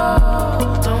 No,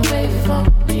 don't wait for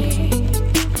me.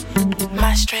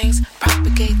 My strings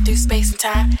propagate through space and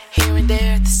time, here and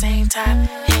there at the same time.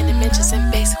 In dimensions and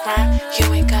basic rhyme,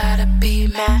 you ain't gotta be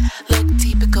mad. Look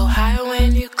deeper, go higher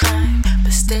when you climb.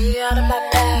 But stay out of my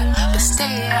path, but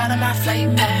stay out of my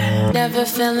flight path. Never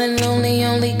feeling lonely,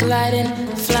 only gliding,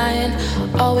 flying,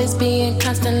 always being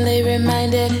constantly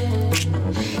reminded.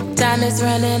 Time is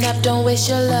running up, don't waste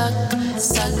your luck,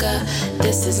 sucker.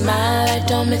 This is my life,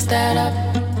 don't mix that up.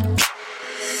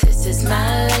 This is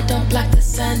my light, don't block the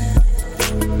sun.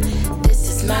 This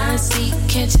is my seat,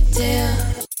 can't you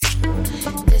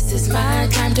tell? This is my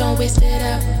time, don't waste it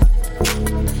up.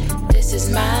 This is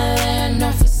my land,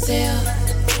 not for sale.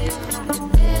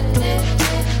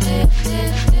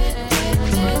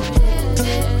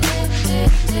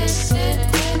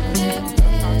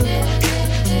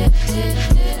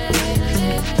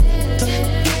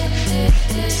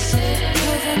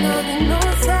 Cause I know the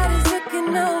north side is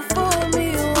looking out for me.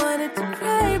 I wanted to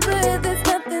cry, but there's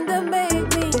nothing that made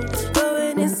me.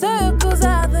 Going in circles,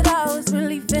 I thought I was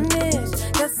really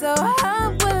finished. That's so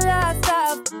how will I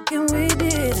stop fucking with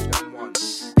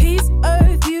it? Peace,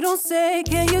 earth, you don't say.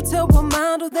 Can you tell what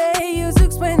model they use to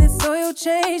explain the soil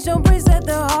change? Don't praise that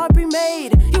the heart be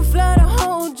made. You fly to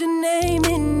hold your name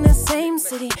in the same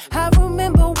city. I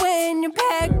remember when you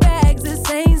packed bags at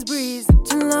Sainsbury's.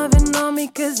 You're loving on me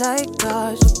cause I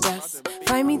caused your best.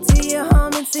 Find me to your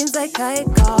home, it seems like I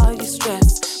call you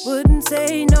stress. Wouldn't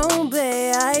say no,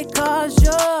 babe, I caused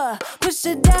your. Push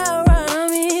it down, run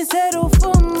on me, settle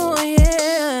for more,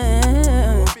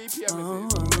 yeah.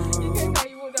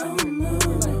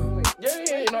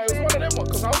 Yeah, you know, it was one of them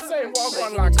ones. Cause I was saying, what I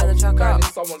like, I'm down in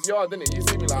someone's yard, didn't it? You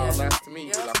see me like, oh, nice to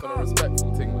meet you, like on a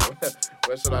respectful thing.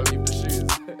 Where should I leave the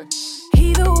shoes?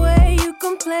 Either way, you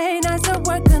complain. I still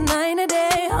work a 9 a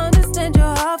day. Understand your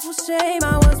awful shame.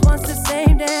 I was once the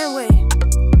same damn way.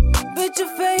 But you're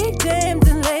fake damned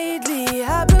and lately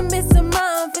I've been missing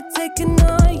mine for taking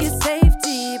all your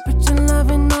safety. Put your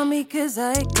loving on me cause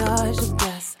I caused your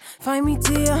best. Find me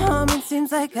to your home, it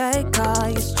seems like I call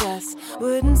you stress.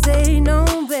 Wouldn't say no,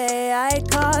 babe, I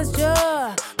caused you.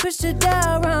 Push it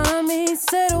down around me,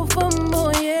 settle for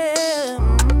more, yeah.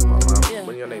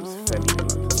 When your name's Femi,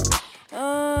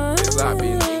 it's like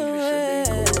being English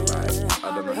and being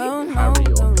called like, I don't know, Harry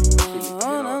or Philip, you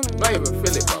know. Not even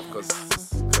Philip, cause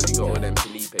you got all them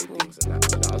Felipe things and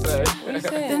that, you know what I'm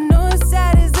saying? The north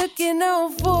side is looking out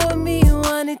for me.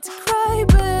 Wanted to cry,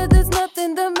 but there's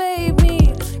nothing that made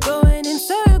me. Going in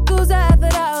circles, I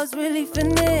thought I was really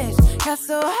finished. Got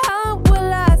so how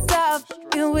will I stop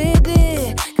fucking with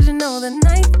it? Cause you know the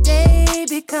night day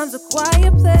becomes a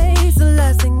quiet place. The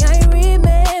last thing I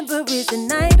remember is the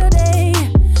night or day.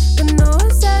 The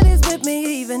north side is with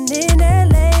me even in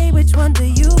LA. Which one do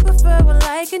you prefer? Well,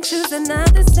 I can choose, they're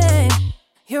not the same.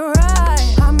 You're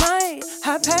right,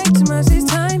 I packed too much this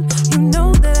time. You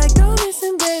know that I go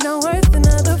missing, babe, not worth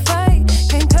another fight.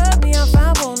 Can't cut me off,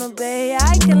 I wanna be.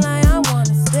 I can lie, I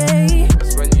wanna stay.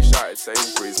 It's when you shouted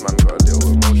Sainsbury's, man, got a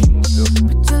little emotional still.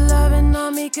 Put your loving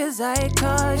on me cause I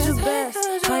caused you best.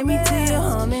 Find me to your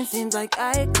home, it seems like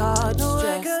I caused you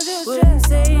stress. Wouldn't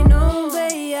say no,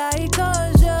 babe, I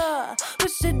caused you.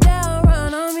 Push it down,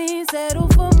 run on me, settle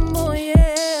for more,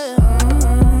 yeah.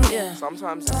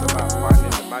 Sometimes it's about finding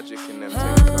the magic in them things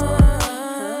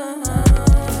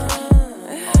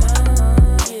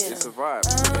that it's a vibe.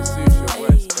 It suits your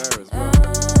voice there as well.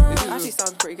 Actually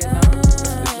sounds pretty good now.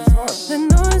 The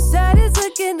north side is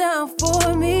looking down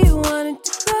for me. Wanting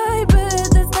to cry, but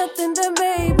there's nothing that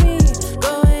made me.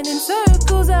 Going in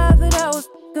circles, I thought I was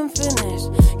finished.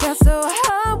 Got so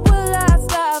high, will I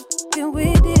stop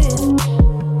with it?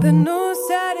 The north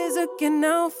side is looking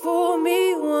out for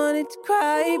me. Wanted to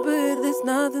cry, but there's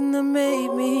nothing that made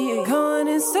me. Going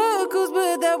in circles,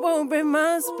 but that won't break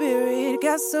my spirit.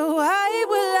 Got so high,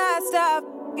 will I stop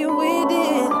with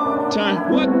it?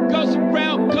 Turn. What goes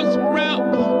around comes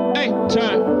around. Hey,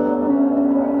 turn.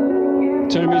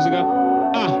 Turn the music up.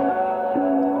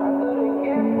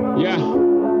 Yeah.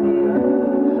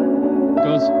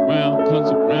 Goes around, comes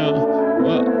around.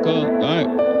 What goes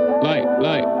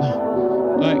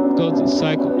like goes in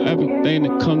cycle. Everything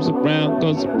that comes around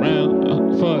goes around.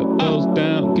 Before it goes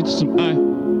down, get you some eye.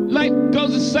 Life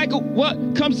goes in cycle. What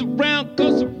comes around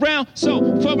goes around. So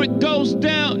before it goes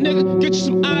down, nigga, get you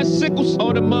some icicles.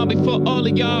 Order mom before all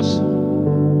of y'all's.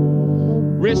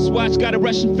 Wristwatch got a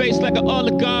Russian face like an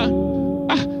oligarch.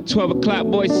 12 o'clock,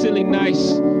 boy, silly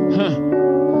nice.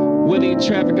 Willie in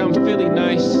traffic, I'm Philly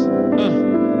nice.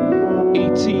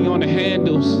 E.T. on the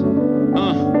handles.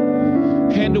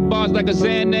 Handlebars like a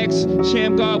Xanax.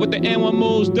 Shamgar with the N1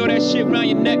 moves. Throw that shit around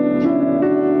your neck.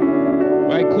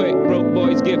 Right quick, broke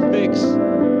boys get fixed.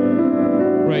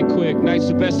 Right quick, nice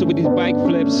Sylvester with these bike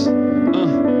flips.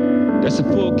 That's a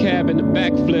full cab and a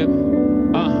backflip.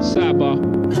 Sidebar.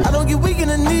 I don't get weak in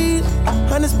the knees.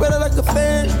 Honey spread out like a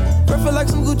fan. Perfect like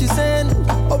some Gucci sand.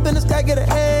 Open the sky, get a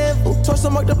handful. Torso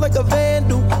marked up like a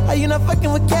vandal. How you not fucking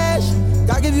with cash?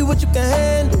 God give you what you can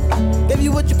handle. Give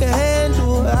you what you can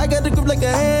handle. I got the grip like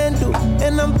a handle.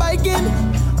 And I'm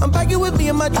biking with me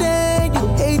and my Daniel.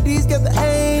 AD's got the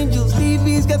angels.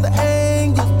 TV's got the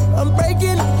angels. I'm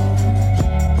breaking.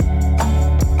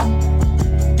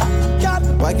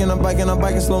 I'm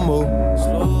biking slow mo.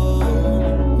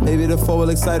 Maybe the 4 will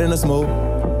excite in the smoke.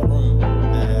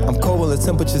 I'm cold when the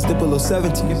temperatures dip below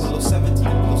 70.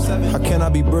 How can I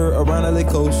be bird around LA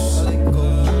coast?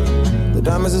 The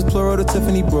diamonds is plural, the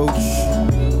Tiffany brooch.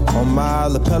 On my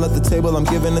lapel at the table, I'm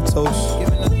giving a toast.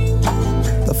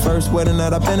 The first wedding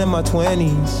that I've been in my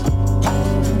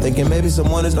 20s. Thinking maybe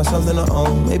someone is not something to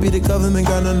own. Maybe the government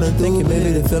got nothing to do. Thinking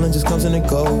maybe the feeling just comes and it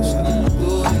goes.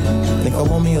 Think I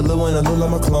want me a little one, I look like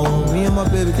my clone. Me and my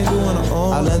baby can do on our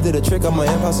own. I landed a trick on my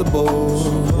impossible.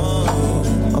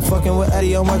 I'm fucking with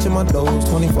Eddie, I'm watching my doors.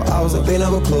 24 hours like they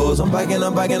never close. I'm biking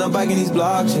these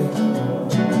blocks, yeah.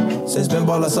 Since been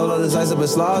ball, I sold all this ice, I've been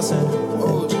slossing.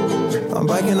 I'm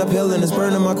biking uphill and it's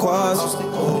burning my quads.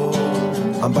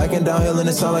 I'm biking downhill and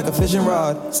it sound like a fishing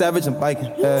rod. Savage, I'm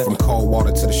biking. Yeah. From cold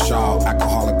water to the shawl,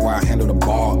 alcoholic where I handle the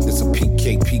ball. It's a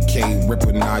PK,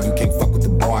 ripper, nah, you can't fuck with the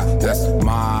boy. That's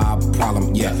my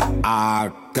problem, yeah.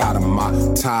 I got him, my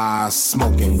tires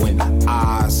smoking when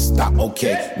I stop.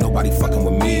 Okay, nobody fucking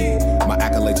with me. My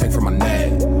accolade take from my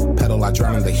neck. Pedal, I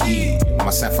drown in the heat. My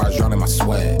sapphires drown in my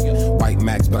sweat. White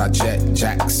Max, but I jet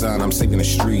Jackson. I'm saving the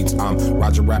streets. I'm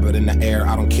Roger Rabbit in the air.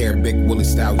 I don't care, Big Willie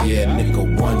style, yeah.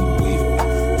 Nigga, one wheel,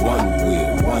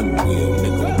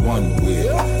 nigga, one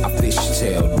wheel. I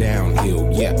fishtail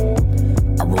downhill, yeah.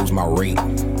 I rose my rate.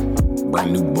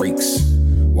 Brand new brakes.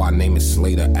 Why name it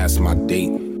Slater? Ask my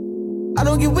date. I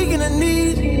don't get weak in the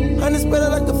knees. Honey spread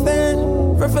out like a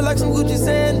fan. Perfect like some Gucci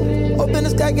sand. Open the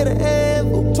sky, get a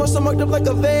handful. Torso marked up like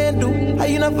a vandal. How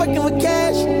you not fucking with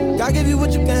cash? God give you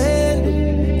what you can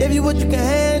handle. Give you what you can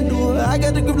handle. I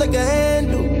got the grip like a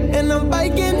handle. And I'm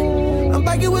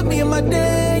biking with me and my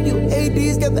Daniel.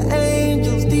 AD's got the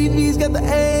angels. TV's got the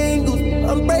angles.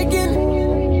 I'm breaking.